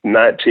maybe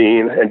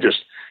 19 and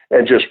just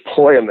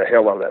playing the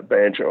hell out of that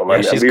banjo.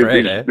 Yeah, she's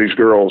great, these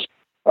girls.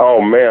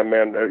 Oh man,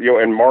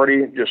 and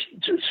Marty just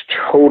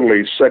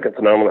totally second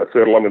to none on that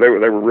fiddle. I mean, they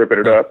were ripping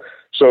it up.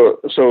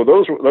 So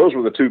those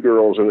were the two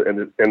girls in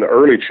the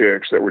early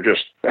Chicks that were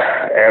just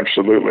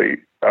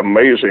absolutely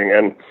amazing.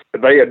 And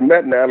they had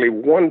met Natalie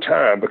one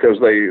time because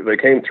they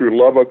came through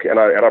Lubbock, and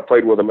I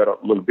played with them at a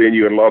little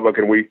venue in Lubbock,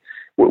 and we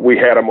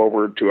had them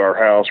over to our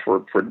house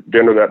for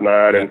dinner that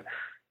night, and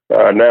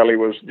Natalie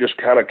was just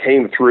kind of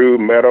came through,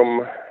 met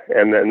them,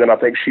 and then I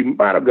think she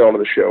might have gone to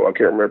the show. I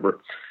can't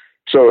remember.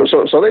 So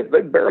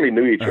they barely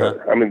knew each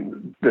other. I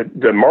mean,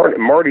 the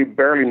Marty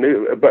barely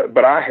knew,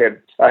 but I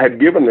had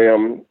given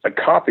them a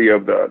copy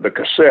of the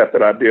cassette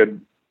that I did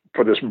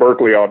for this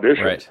Berkeley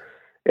audition, right.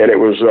 And it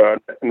was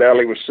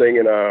Natalie was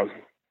singing a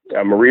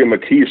Maria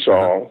McKee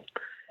song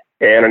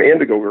and an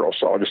Indigo Girl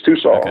song, just two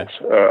songs.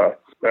 Okay.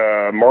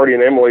 Marty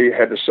and Emily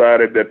had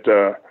decided that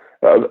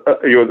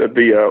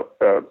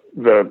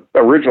the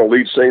original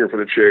lead singer for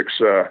the Chicks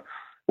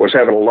was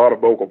having a lot of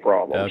vocal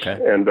problems, okay.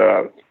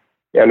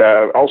 And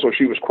also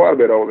she was quite a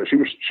bit older. She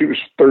was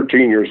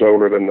 13 years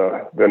older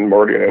than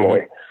Marty and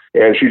Emily,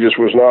 and she just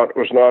was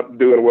not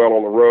doing well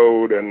on the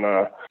road and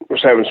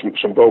was having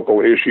some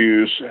vocal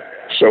issues.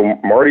 So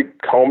Marty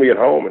called me at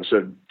home and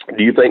said,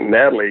 "Do you think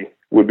Natalie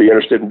would be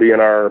interested in being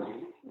our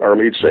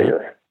lead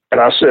singer?" And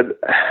I said,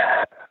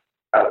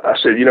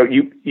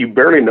 you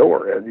barely know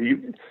her,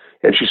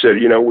 and she said,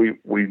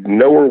 we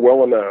know her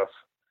well enough,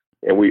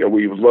 and we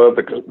love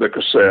the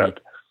cassette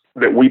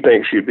that we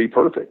think she'd be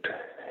perfect.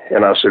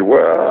 And I said,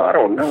 well, I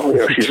don't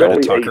know. She's only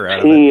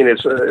 18.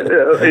 It's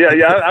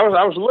I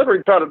was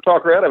literally trying to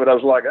talk her out of it. I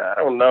was like, I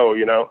don't know,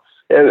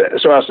 And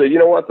so I said, you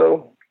know what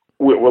though,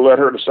 we'll let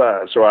her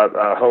decide. So I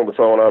hung the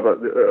phone up.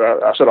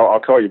 I said,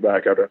 I'll call you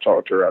back after I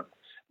talked to her. I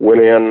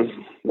went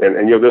in,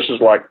 and this is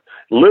like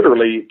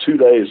literally 2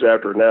 days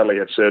after Natalie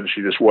had said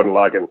she just wasn't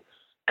liking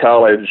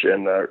college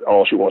and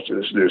all she wants to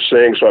do is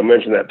sing. So I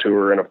mentioned that to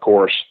her, and of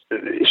course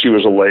she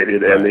was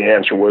elated, and the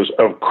answer was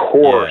of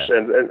course. Yeah.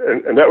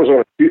 And that was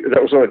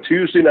on a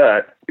Tuesday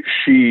night.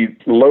 She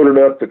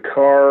loaded up the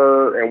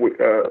car, and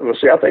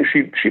I think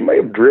she may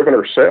have driven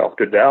herself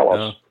to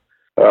Dallas.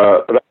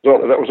 That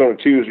was on a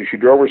Tuesday. She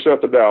drove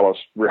herself to Dallas,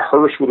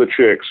 rehearsed with the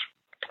Chicks,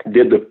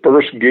 did the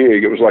first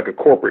gig. It was like a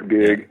corporate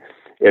gig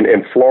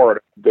in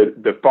Florida.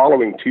 The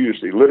following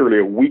Tuesday, literally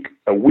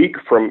a week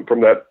from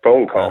that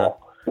phone call.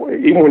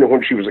 Even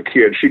when she was a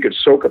kid, she could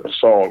soak up a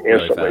song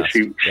instantly.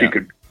 Really she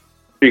could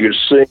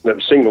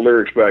sing the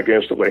lyrics back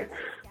instantly.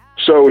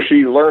 So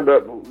she learned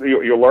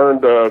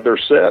their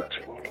set.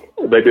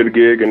 They did a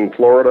gig in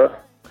Florida,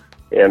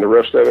 and the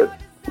rest of it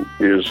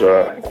is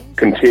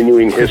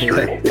continuing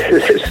history.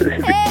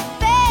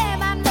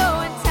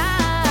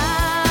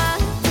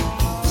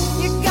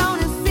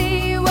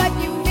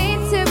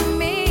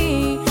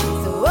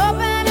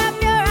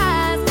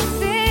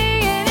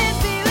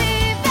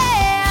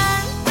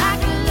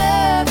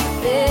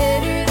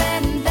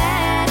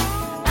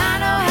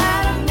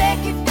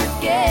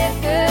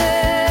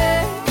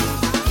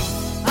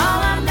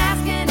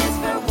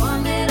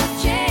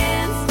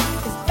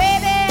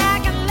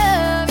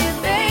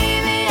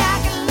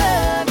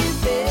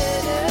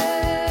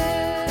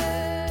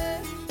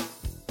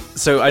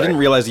 So I didn't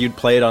realize you'd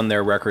played on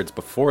their records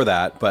before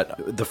that, but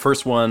the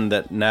first one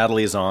that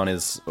Natalie's on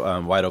is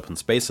Wide Open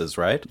Spaces,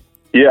 right?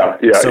 Yeah.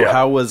 So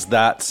how was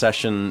that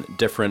session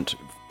different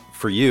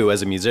for you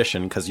as a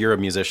musician? Because you're a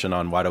musician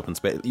on Wide Open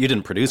Space. You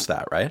didn't produce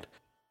that, right?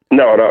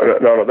 No.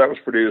 That was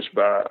produced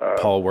by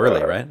Paul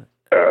Worley, right?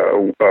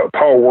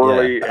 Paul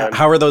Worley. Yeah.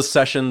 How are those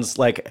sessions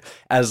like?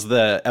 As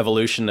the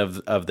evolution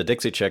of the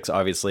Dixie Chicks,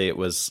 obviously it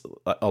was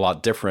a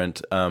lot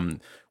different.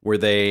 Were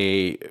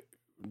they,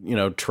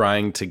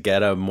 trying to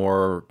get a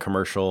more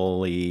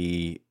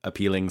commercially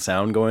appealing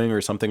sound going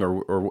or something,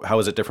 or how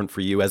is it different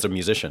for you as a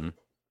musician?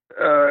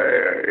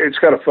 It's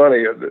kind of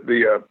funny.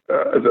 The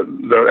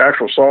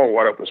actual song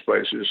 "Wide Open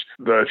Spaces,"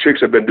 the Chicks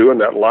have been doing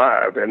that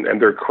live, and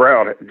their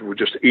crowd was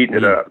just eating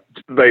it up.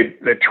 They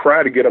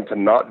tried to get them to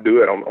not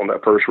do it on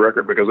that first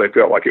record because they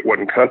felt like it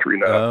wasn't country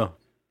enough. Oh.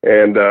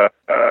 And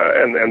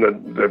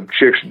the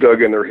Chicks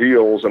dug in their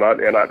heels, and I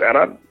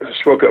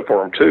spoke up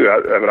for them too.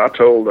 I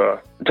told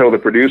the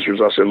producers,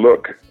 I said,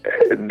 look,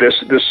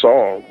 this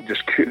song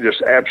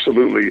just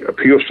absolutely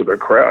appeals to their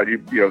crowd.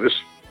 This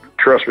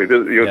Trust me. And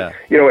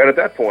at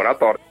that point, I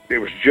thought it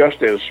was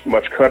just as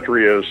much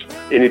country as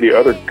any of the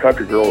other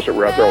country girls that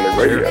were out there on the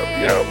radio.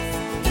 You know.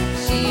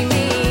 She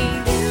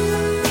meets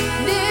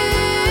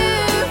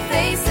new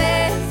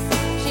faces.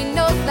 She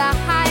knows the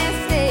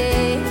highest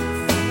stakes.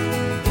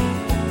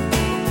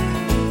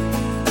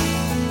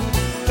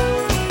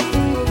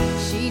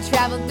 She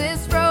traveled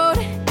this road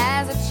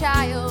as a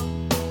child,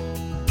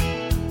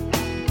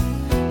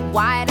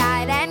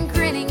 wide-eyed and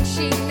grinning.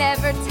 She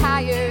never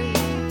tired.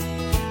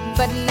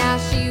 But now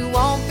she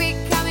won't be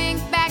coming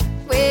back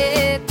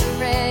with the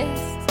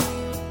rest.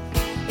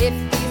 If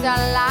these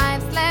are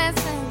life's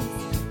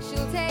lessons,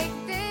 she'll take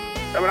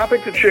this. I mean, I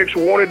think the Chicks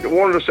wanted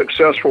a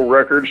successful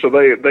record, so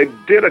they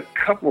did a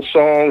couple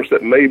songs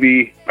that they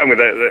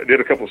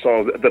did a couple of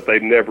songs that they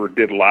never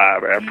did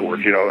live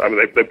afterwards. You know, I mean,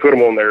 they put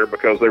them on there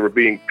because they were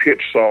being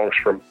pitched songs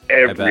from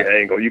every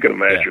angle you can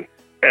imagine.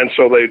 Yeah. And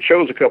so they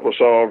chose a couple of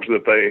songs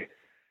that they,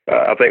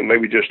 I think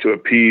maybe just to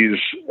appease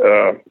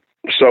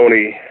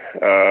Sony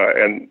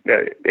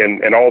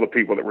and all the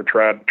people that were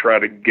trying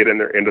to get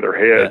into their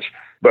heads,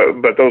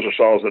 but those are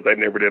songs that they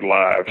never did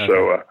live.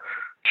 Okay.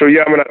 So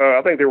yeah, I mean,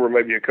 I think there were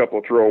maybe a couple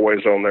of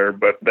throwaways on there,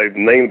 but they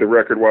named the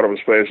record "What It Was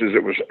Faces."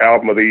 It was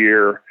Album of the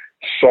Year,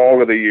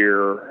 Song of the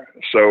Year.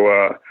 So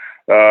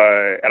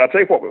and I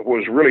think what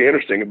was really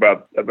interesting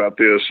about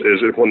this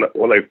is that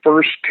when they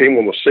first came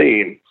on the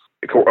scene,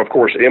 of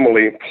course,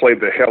 Emily played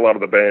the hell out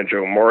of the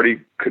banjo. Marty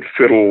could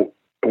fiddle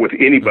with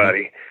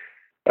anybody.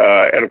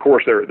 Mm-hmm. And of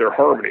course, their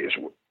harmonies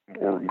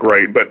were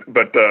great, but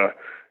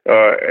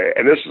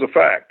and this is a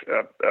fact.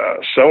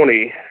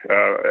 Sony,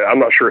 I'm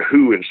not sure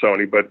who in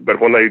Sony, but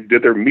when they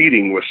did their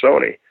meeting with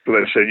Sony,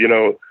 they said, you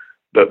know,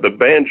 the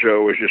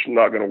banjo is just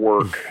not going to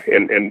work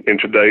in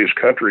today's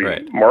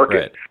country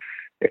market.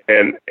 Right.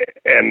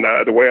 And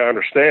the way I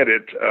understand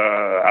it,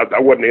 I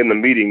wasn't in the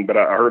meeting, but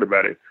I heard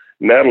about it.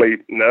 Natalie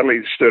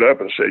stood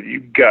up and said, "You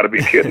got to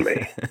be kidding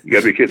me! You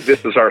got to be kidding!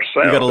 This is our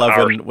sound." You got to love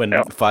when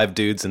 5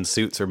 dudes in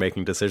suits are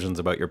making decisions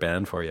about your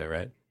band for you,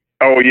 right?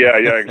 Oh yeah,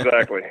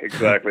 exactly.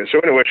 So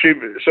anyway,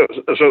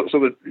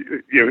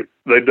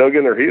 they dug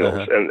in their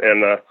heels,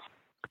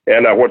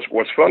 and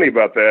what's funny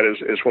about that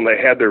is when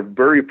they had their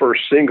very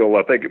first single,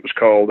 I think it was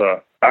called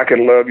 "I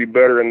Can Love You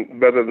Better than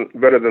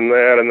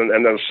That," and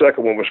then the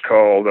second one was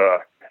called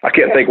I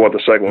can't think what the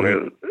second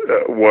one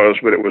was,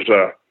 but it was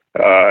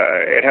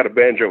it had a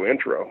banjo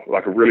intro,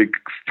 like a really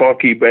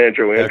funky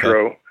banjo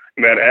intro. Okay.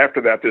 Man,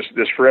 after that,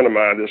 this friend of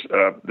mine,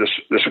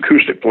 this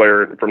acoustic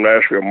player from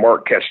Nashville,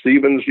 Mark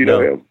Stevens, you know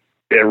him.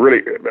 And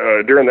really,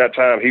 during that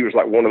time, he was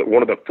like one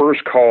of the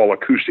first call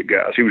acoustic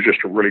guys. He was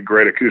just a really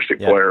great acoustic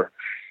player.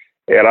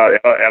 And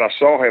I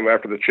saw him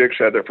after the Chicks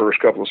had their first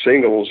couple of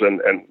singles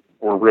and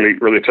were really,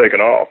 really taken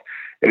off.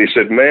 And he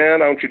said,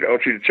 "Man, I want you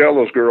to tell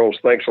those girls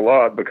thanks a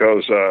lot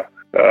because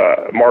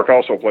Mark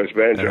also plays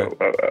banjo,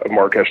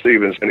 Mark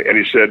Stevens." And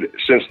he said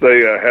since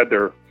they had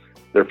their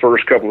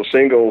first couple of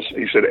singles,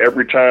 he said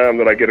every time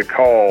that I get a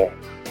call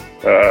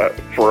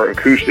for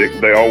acoustic,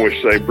 they always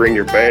say, "Bring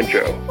your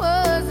banjo."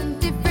 Wasn't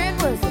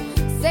different, was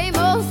the same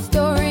old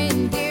story,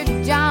 and dear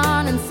to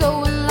John and so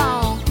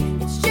along.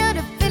 It should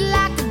have fit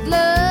like a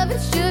glove,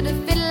 it should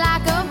have fit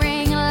like a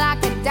ring,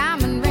 like a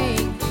diamond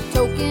ring,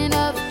 token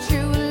of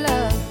true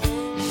love.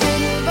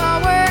 Should have all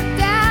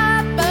worked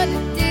out, but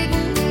it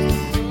didn't.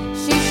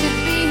 She should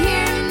be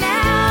here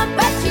now,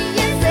 but she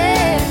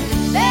isn't.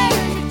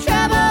 There's your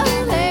trouble,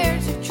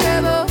 there's your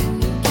trouble.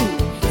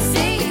 You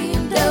see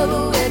him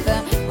double with the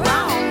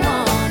wrong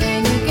one,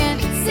 and you can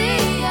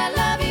see I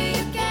love you,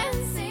 you can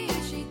see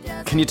she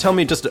does. Can you tell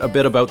me just a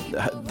bit about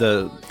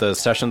the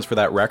sessions for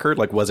that record?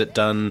 Like, was it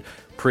done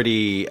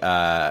pretty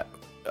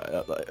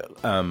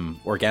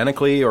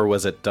organically, or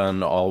was it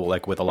done all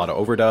like with a lot of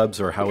overdubs,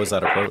 or how was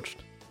that approached?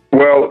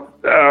 Well,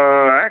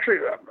 actually,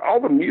 all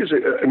the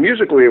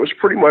musically, it was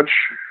pretty much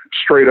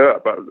straight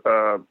up.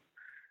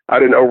 I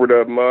didn't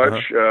overdub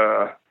much.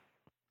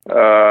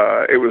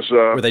 It was.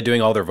 Were they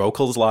doing all their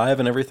vocals live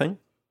and everything?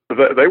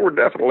 They were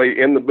definitely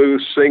in the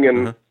booth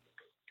singing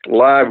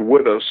live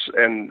with us,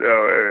 and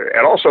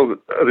also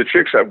the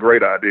Chicks have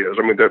great ideas.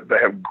 I mean, they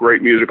have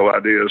great musical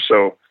ideas.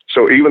 So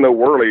even though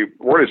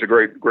Worley's a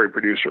great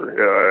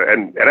producer,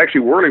 and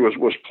actually Worley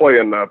was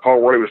playing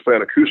Paul Worley was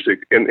playing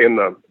acoustic in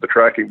the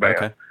tracking band.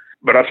 Okay.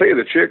 But I tell you,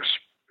 the Chicks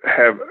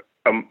have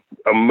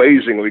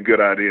amazingly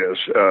good ideas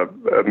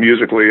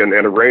musically and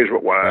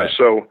arrangement wise.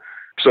 Right.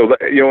 So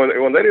that, you know,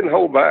 when they didn't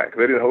hold back,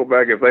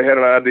 if they had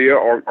an idea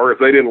or if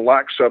they didn't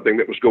like something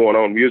that was going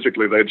on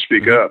musically, they'd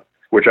speak up.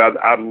 Which I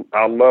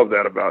love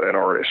that about an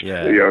artist.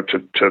 Yeah. You know,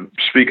 to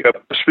speak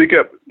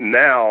up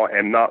now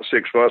and not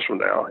 6 months from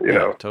now. You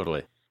know,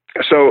 totally.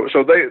 So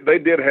they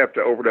did have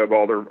to overdub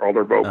all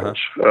their vocals,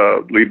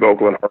 lead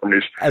vocal and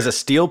harmonies. As a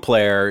steel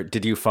player,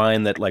 did you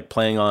find that like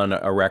playing on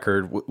a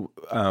record,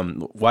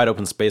 Wide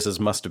Open Spaces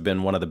must have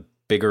been one of the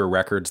bigger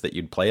records that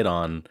you'd played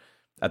on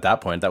at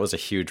that point? That was a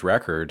huge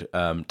record.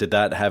 Did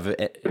that have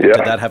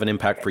an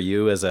impact for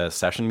you as a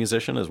session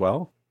musician as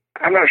well?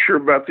 I'm not sure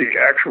about the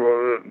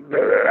actual.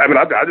 I mean,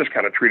 I just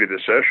kind of treated the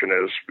session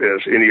as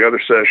any other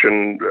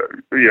session.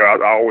 You know,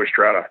 I always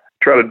try to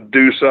try to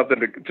do something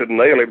to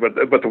nail it.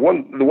 But the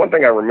one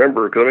thing I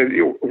remember, because I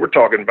mean, we're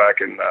talking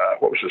back in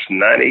what was this,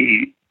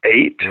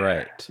 98,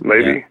 right?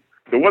 Maybe. Yeah.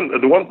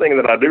 The one thing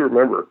that I do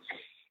remember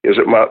is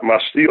that my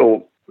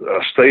steel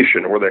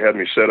station where they had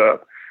me set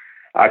up,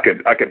 I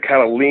could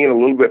kind of lean a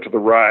little bit to the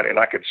right, and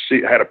I could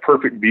see, I had a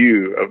perfect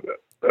view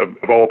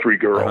of all three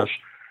girls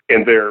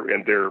in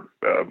their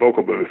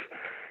vocal booth.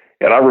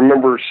 And I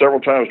remember several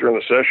times during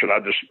the session, I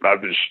just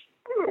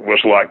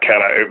was like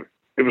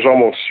it was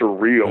almost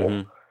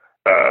surreal,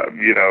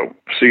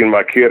 seeing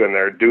my kid in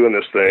there doing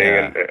this thing,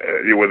 and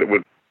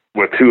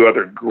with two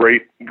other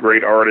great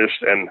artists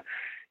and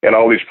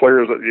all these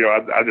players that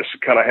I just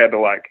kind of had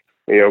to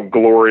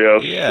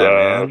glorious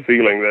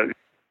feeling that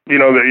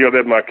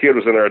that my kid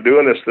was in there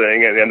doing this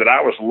thing, and that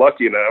I was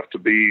lucky enough to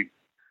be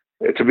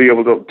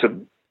able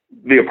to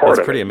be a part of it.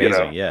 That's pretty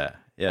amazing. Yeah.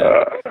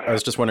 I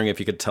was just wondering if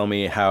you could tell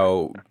me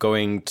how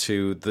going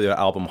to the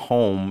album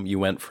Home, you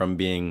went from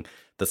being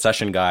the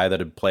session guy that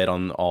had played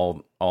on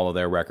all of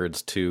their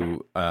records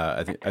to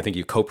I think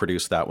you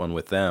co-produced that one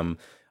with them.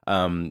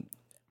 And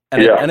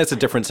it's a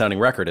different sounding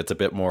record. It's a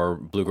bit more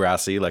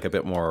bluegrassy, like a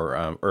bit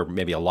more, or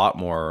maybe a lot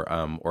more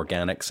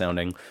organic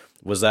sounding.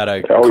 Was that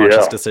a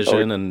conscious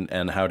decision,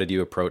 and how did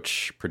you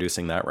approach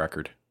producing that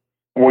record?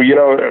 Well,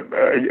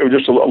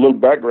 just a little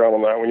background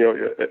on that one.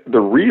 The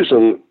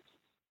reason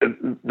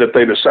that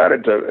they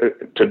decided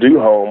to do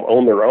Home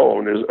on their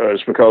own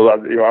is because I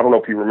don't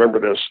know if you remember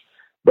this,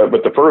 but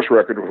the first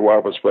record was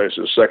Wild Open Space.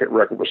 The second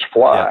record was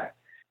Fly,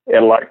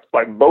 and like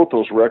both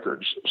those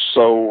records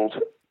sold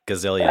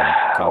gazillion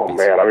copies. Oh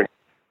man, I mean,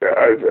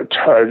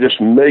 just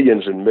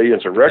millions and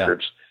millions of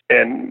records. Yeah.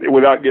 And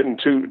without getting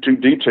too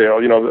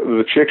detailed,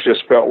 the Chicks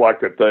just felt like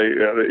that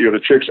the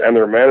Chicks and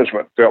their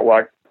management felt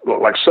like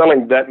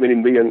selling that many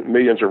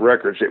millions of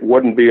records, it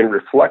wasn't being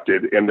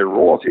reflected in their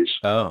royalties.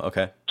 Oh,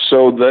 okay.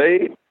 So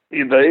they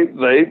made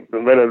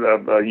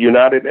a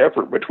united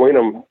effort between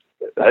them.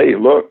 Hey,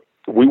 look,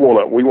 we want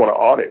to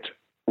audit.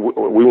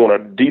 We want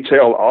a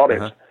detailed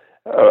audit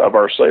of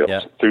our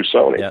sales through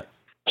Sony. Yeah.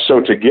 So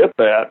to get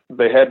that,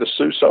 they had to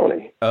sue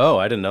Sony. Oh,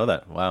 I didn't know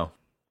that. Wow.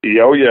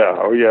 Oh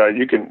yeah.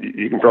 You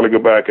can probably go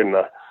back and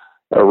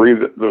read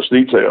those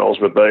details,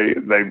 but they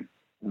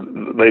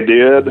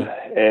did,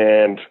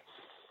 and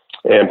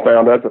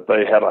found out that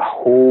they had a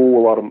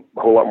whole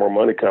lot more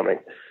money coming.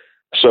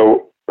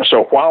 So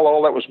while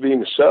all that was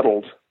being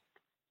settled,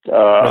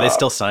 were they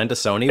still signed to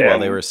Sony while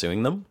they were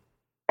suing them?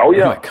 Oh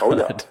yeah.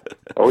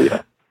 Oh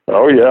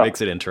yeah. Makes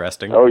it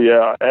interesting. Oh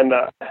yeah, and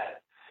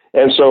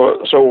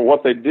so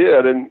what they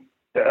did, and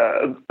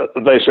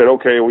they said,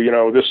 okay,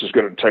 well, this is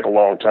going to take a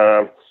long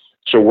time,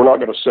 so we're not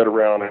going to sit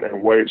around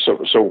and wait.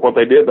 So what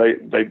they did,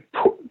 they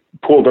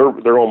pulled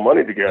their own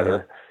money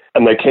together,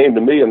 and they came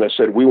to me and they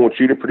said, we want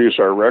you to produce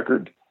our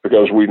record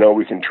because we know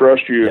we can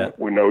trust you. Yeah.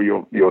 We know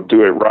you'll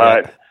do it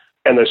right. Yeah.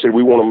 And they said,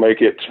 we want to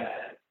make it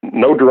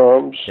no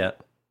drums,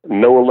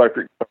 no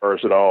electric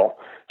guitars at all,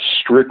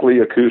 strictly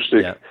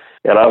acoustic. Yeah.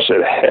 And I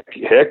said, heck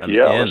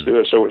yeah, let's do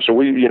it. So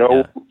we,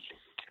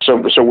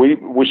 So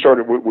we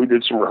started. We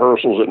did some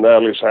rehearsals at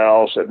Natalie's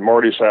house, at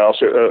Marty's house.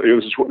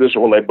 This is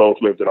when they both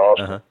lived in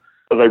Austin.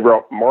 They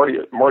brought Marty.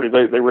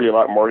 They really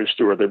liked Marty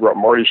Stewart. They brought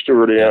Marty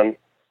Stewart in,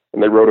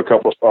 and they wrote a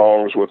couple of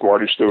songs with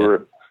Marty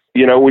Stewart.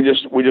 We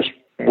just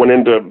went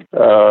into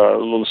a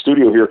little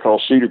studio here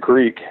called Cedar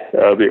Creek.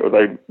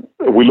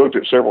 We looked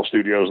at several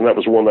studios, and that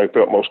was the one they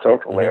felt most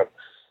comfortable in.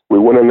 We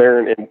went in there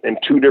in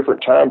two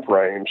different time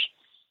frames,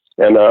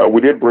 and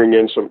we did bring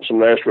in some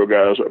Nashville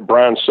guys.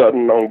 Brian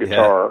Sutton on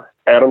guitar.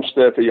 Adam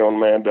Steffi on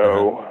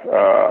Mando,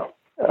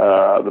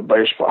 the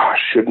bass player, I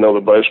should know the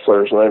bass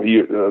player's name.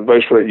 The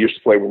bass player used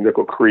to play with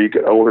Nickel Creek,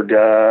 an older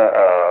guy,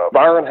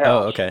 Byron House.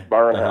 Oh, okay.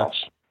 Byron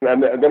House.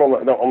 And then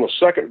on the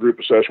second group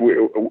of sessions, we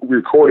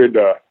recorded.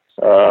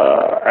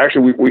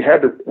 Actually, we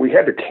had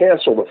to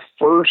cancel the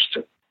first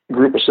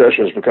group of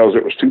sessions because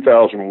it was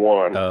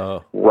 2001,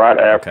 right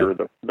after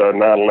the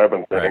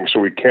 9/11 thing. Right. So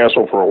we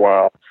canceled for a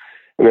while,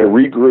 and then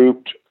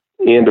regrouped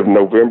end of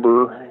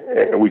November,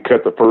 and we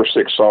cut the first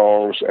 6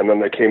 songs, and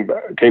then they came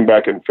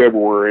back in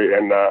February,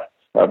 and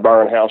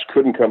Byron House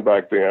couldn't come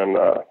back then,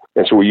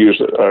 and so we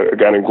used a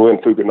guy named Glenn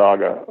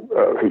Fukunaga,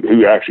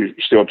 who actually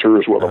still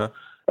tours with them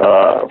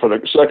for the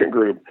second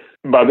group.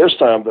 By this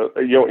time,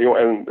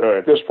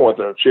 at this point,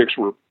 the Chicks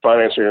were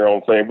financing their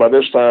own thing. By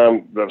this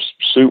time, the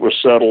suit was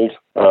settled.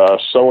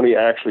 Sony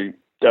actually,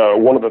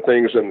 one of the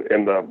things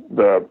in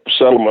the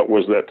settlement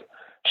was that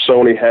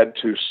Sony had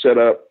to set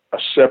up a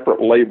separate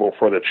label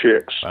for the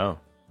Chicks. Wow.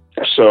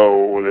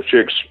 So the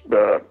Chicks,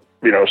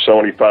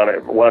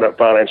 Sony wound up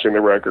financing the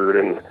record,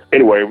 and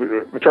anyway,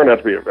 it turned out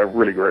to be a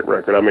really great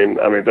record. I mean,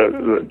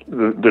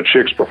 the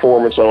Chicks'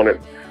 performance on it,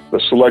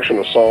 the selection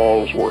of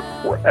songs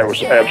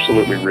was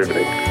absolutely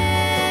riveting.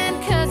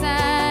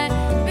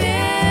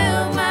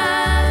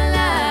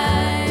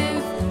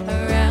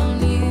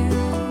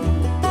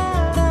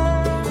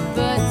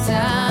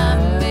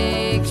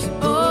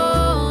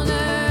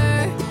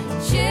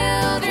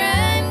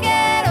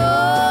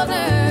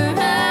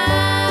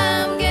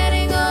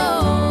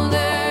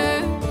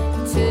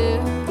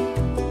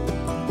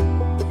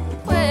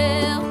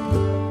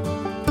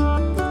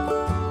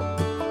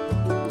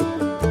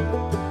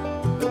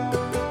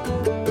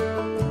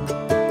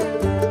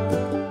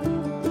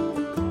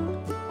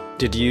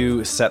 Did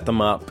you set them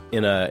up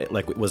in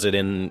was it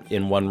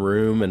in one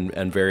room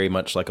and very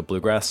much like a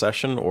bluegrass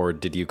session, or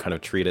did you kind of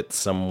treat it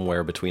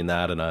somewhere between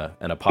that and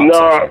a pop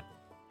session?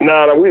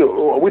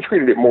 No, we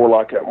treated it more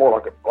like a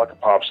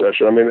pop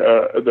session. I mean,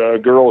 the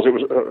girls, it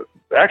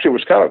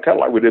was kind of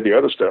like we did the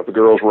other stuff. The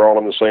girls were all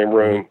in the same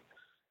room,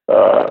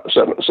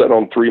 sitting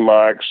on 3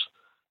 mics.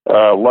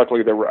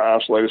 Luckily, they were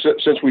isolated.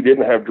 Since we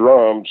didn't have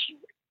drums,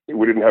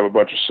 we didn't have a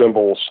bunch of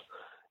cymbals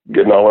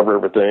getting all over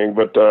everything.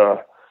 But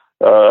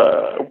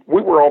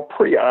we were all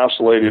pretty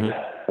isolated.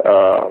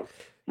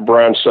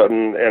 Brian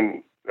Sutton,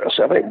 and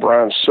I think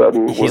Brian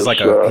Sutton he's like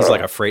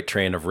a freight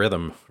train of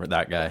rhythm for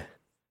that guy.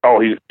 Oh,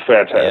 he's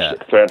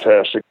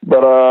fantastic.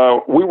 But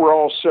we were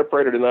all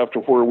separated enough to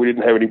where we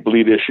didn't have any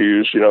bleed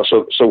issues,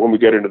 So when we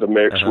get into the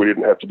mix, we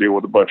didn't have to deal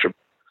with a bunch of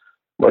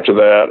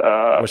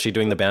that. Was she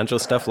doing the banjo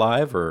stuff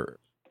live, or?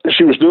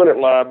 She was doing it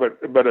live,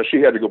 but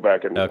she had to go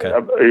back and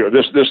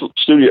this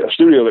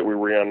studio that we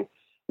were in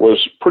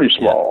was pretty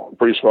small.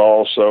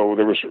 So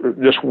there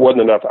just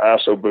wasn't enough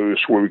ISO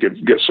boost where we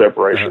could get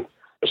separation.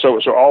 So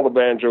all the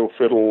banjo,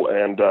 fiddle,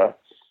 and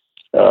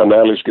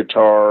Natalie's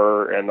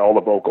guitar and all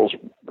the vocals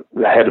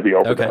had to be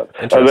overdone.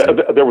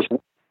 There was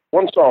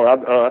one song.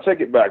 I take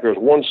it back. There was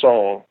one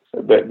song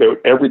that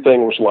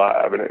everything was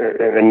live,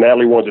 and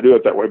Natalie wanted to do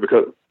it that way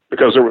because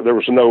there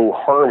was no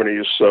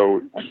harmonies,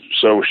 so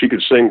she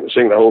could sing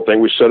the whole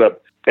thing. We set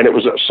up, and it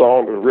was a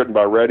song that was written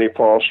by Rodney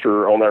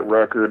Foster on that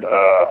record.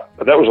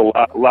 That was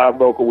a live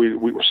vocal. We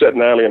were setting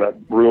Natalie in a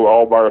room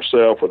all by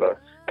herself with a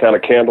kind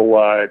of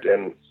candlelight,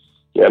 and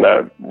we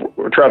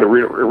tried to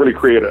really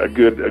create a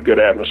good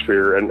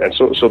atmosphere, and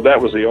so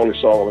that was the only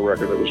song on the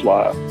record that was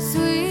live.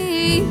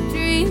 Sweet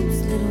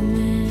dreams, little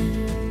man.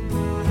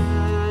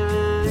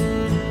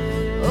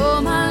 Oh,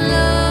 my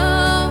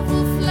love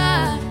will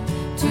fly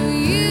to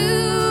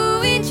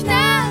you each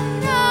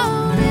night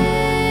on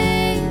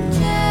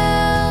angels'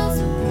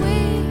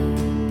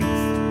 wings.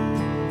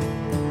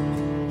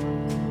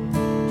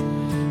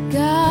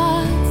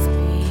 Godspeed,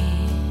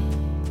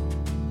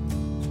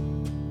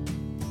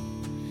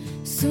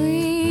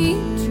 sweet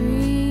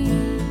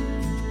dreams.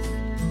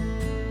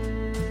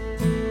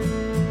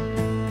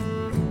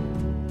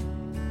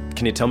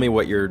 Can you tell me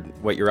what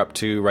you're up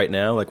to right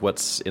now? Like,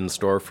 what's in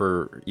store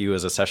for you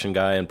as a session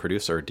guy and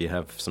producer? Do you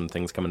have some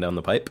things coming down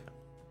the pipe?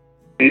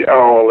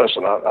 Oh,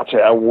 listen, I'll tell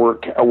you, I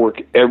work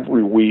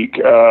every week.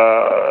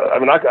 I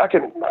mean, I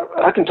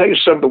can tell you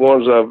some of the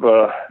ones I've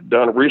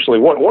done recently.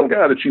 One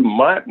guy that you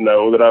might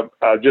know that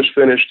I just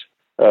finished,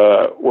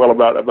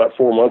 about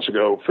 4 months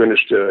ago,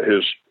 finished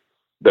the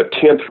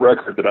 10th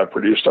record that I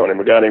produced on him.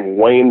 A guy named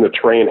Wayne the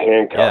Train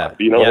Hancock. Yeah,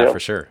 Do you know him? Yeah, for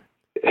sure.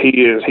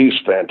 He's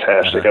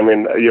fantastic. I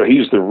mean,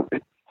 he's the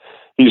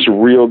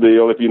real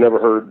deal. If you never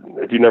heard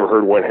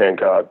Wayne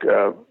Hancock,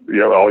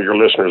 all your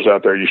listeners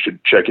out there, you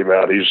should check him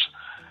out.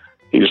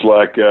 He's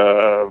like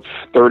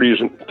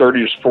 30s,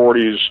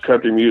 40s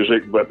country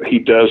music, but he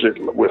does it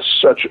with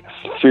such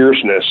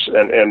fierceness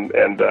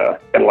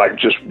and like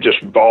just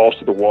balls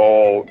to the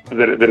wall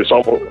that it's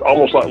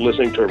almost like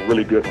listening to a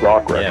really good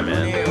rock record. Yeah,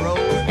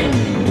 man.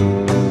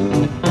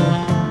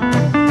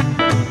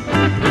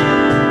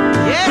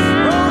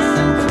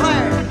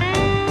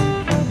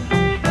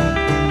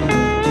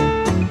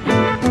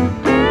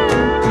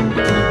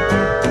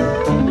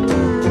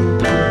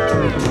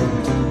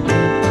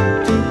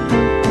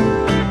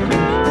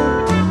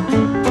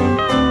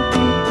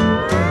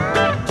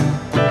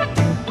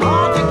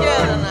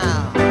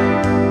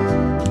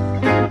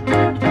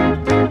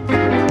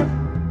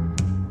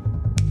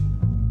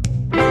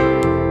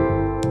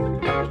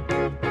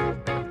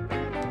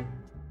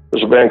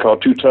 Band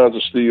called 2 Tons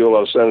of Steel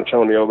out of San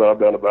Antonio that I've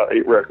done about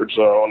 8 records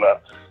on.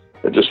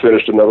 I just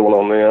finished another one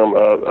on them.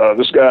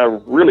 This guy,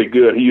 really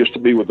good. He used to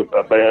be with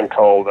a band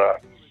called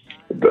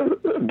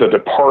The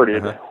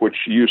Departed, which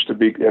used to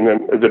be, and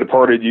then The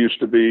Departed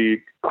used to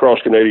be Cross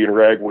Canadian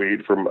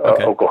Ragweed from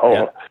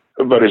Oklahoma.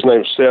 Yeah. But his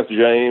name's Seth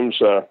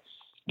James.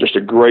 Just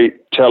a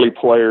great telly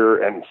player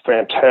and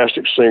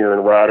fantastic singer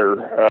and writer.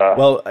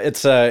 Well,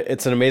 it's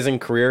an amazing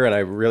career, and I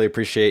really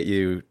appreciate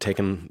you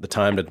taking the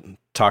time to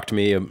talk to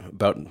me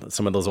about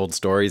some of those old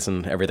stories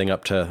and everything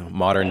up to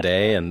modern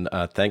day. And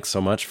thanks so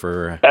much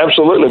for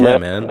absolutely,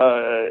 man.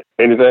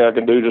 Anything I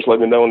can do, just let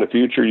me know in the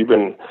future. You've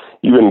been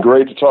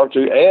great to talk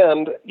to,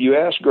 and you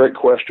ask great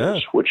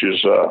questions, which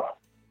is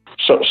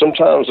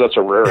sometimes that's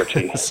a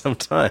rarity.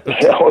 Sometimes,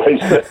 yeah.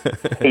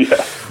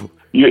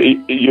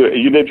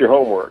 You did your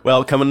homework.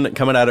 Well, coming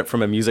at it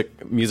from a music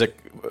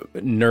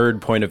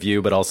nerd point of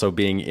view, but also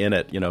being in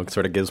it,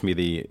 sort of gives me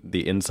the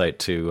insight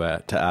to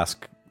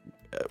ask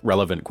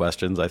relevant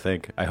questions. I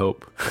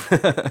hope.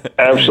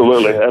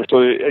 Absolutely.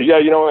 Yeah,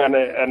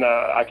 and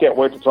I can't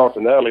wait to talk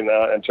to Natalie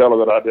now and tell her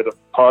that I did a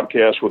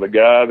podcast with a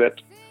guy that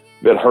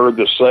heard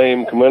the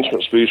same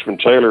commencement speech from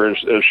Taylor as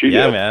she did.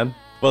 Yeah, man.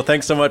 Well,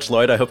 thanks so much,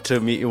 Lloyd. I hope to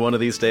meet you one of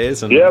these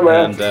days. And, yeah,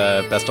 man.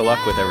 And best of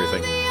luck with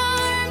everything.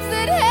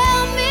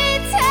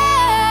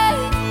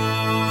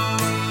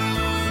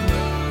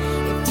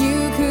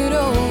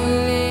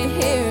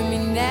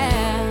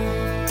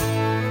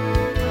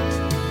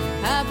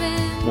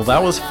 Well,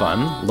 that was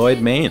fun. Lloyd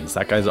Maines,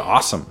 that guy's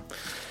awesome.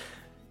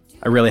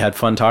 I really had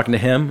fun talking to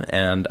him,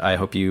 and I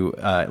hope you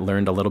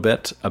learned a little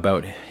bit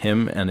about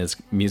him and his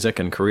music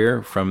and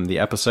career from the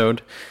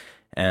episode.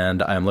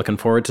 And I'm looking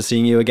forward to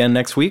seeing you again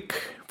next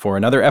week for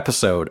another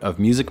episode of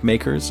Music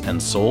Makers and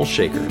Soul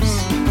Shakers.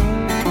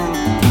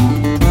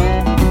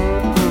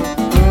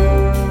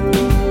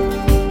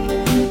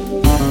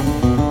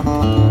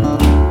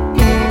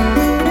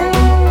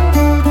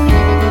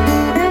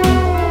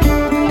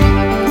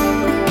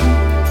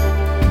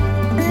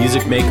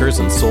 Music Makers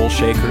and Soul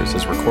Shakers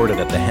is recorded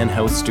at the Hen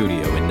House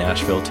Studio in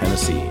Nashville,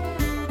 Tennessee.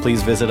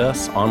 Please visit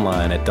us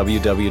online at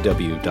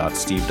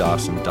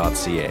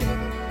www.stevedawson.ca.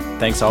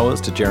 Thanks always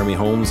to Jeremy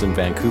Holmes in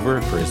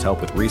Vancouver for his help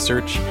with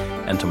research,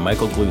 and to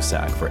Michael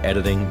Glusack for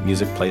editing,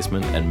 music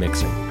placement, and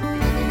mixing.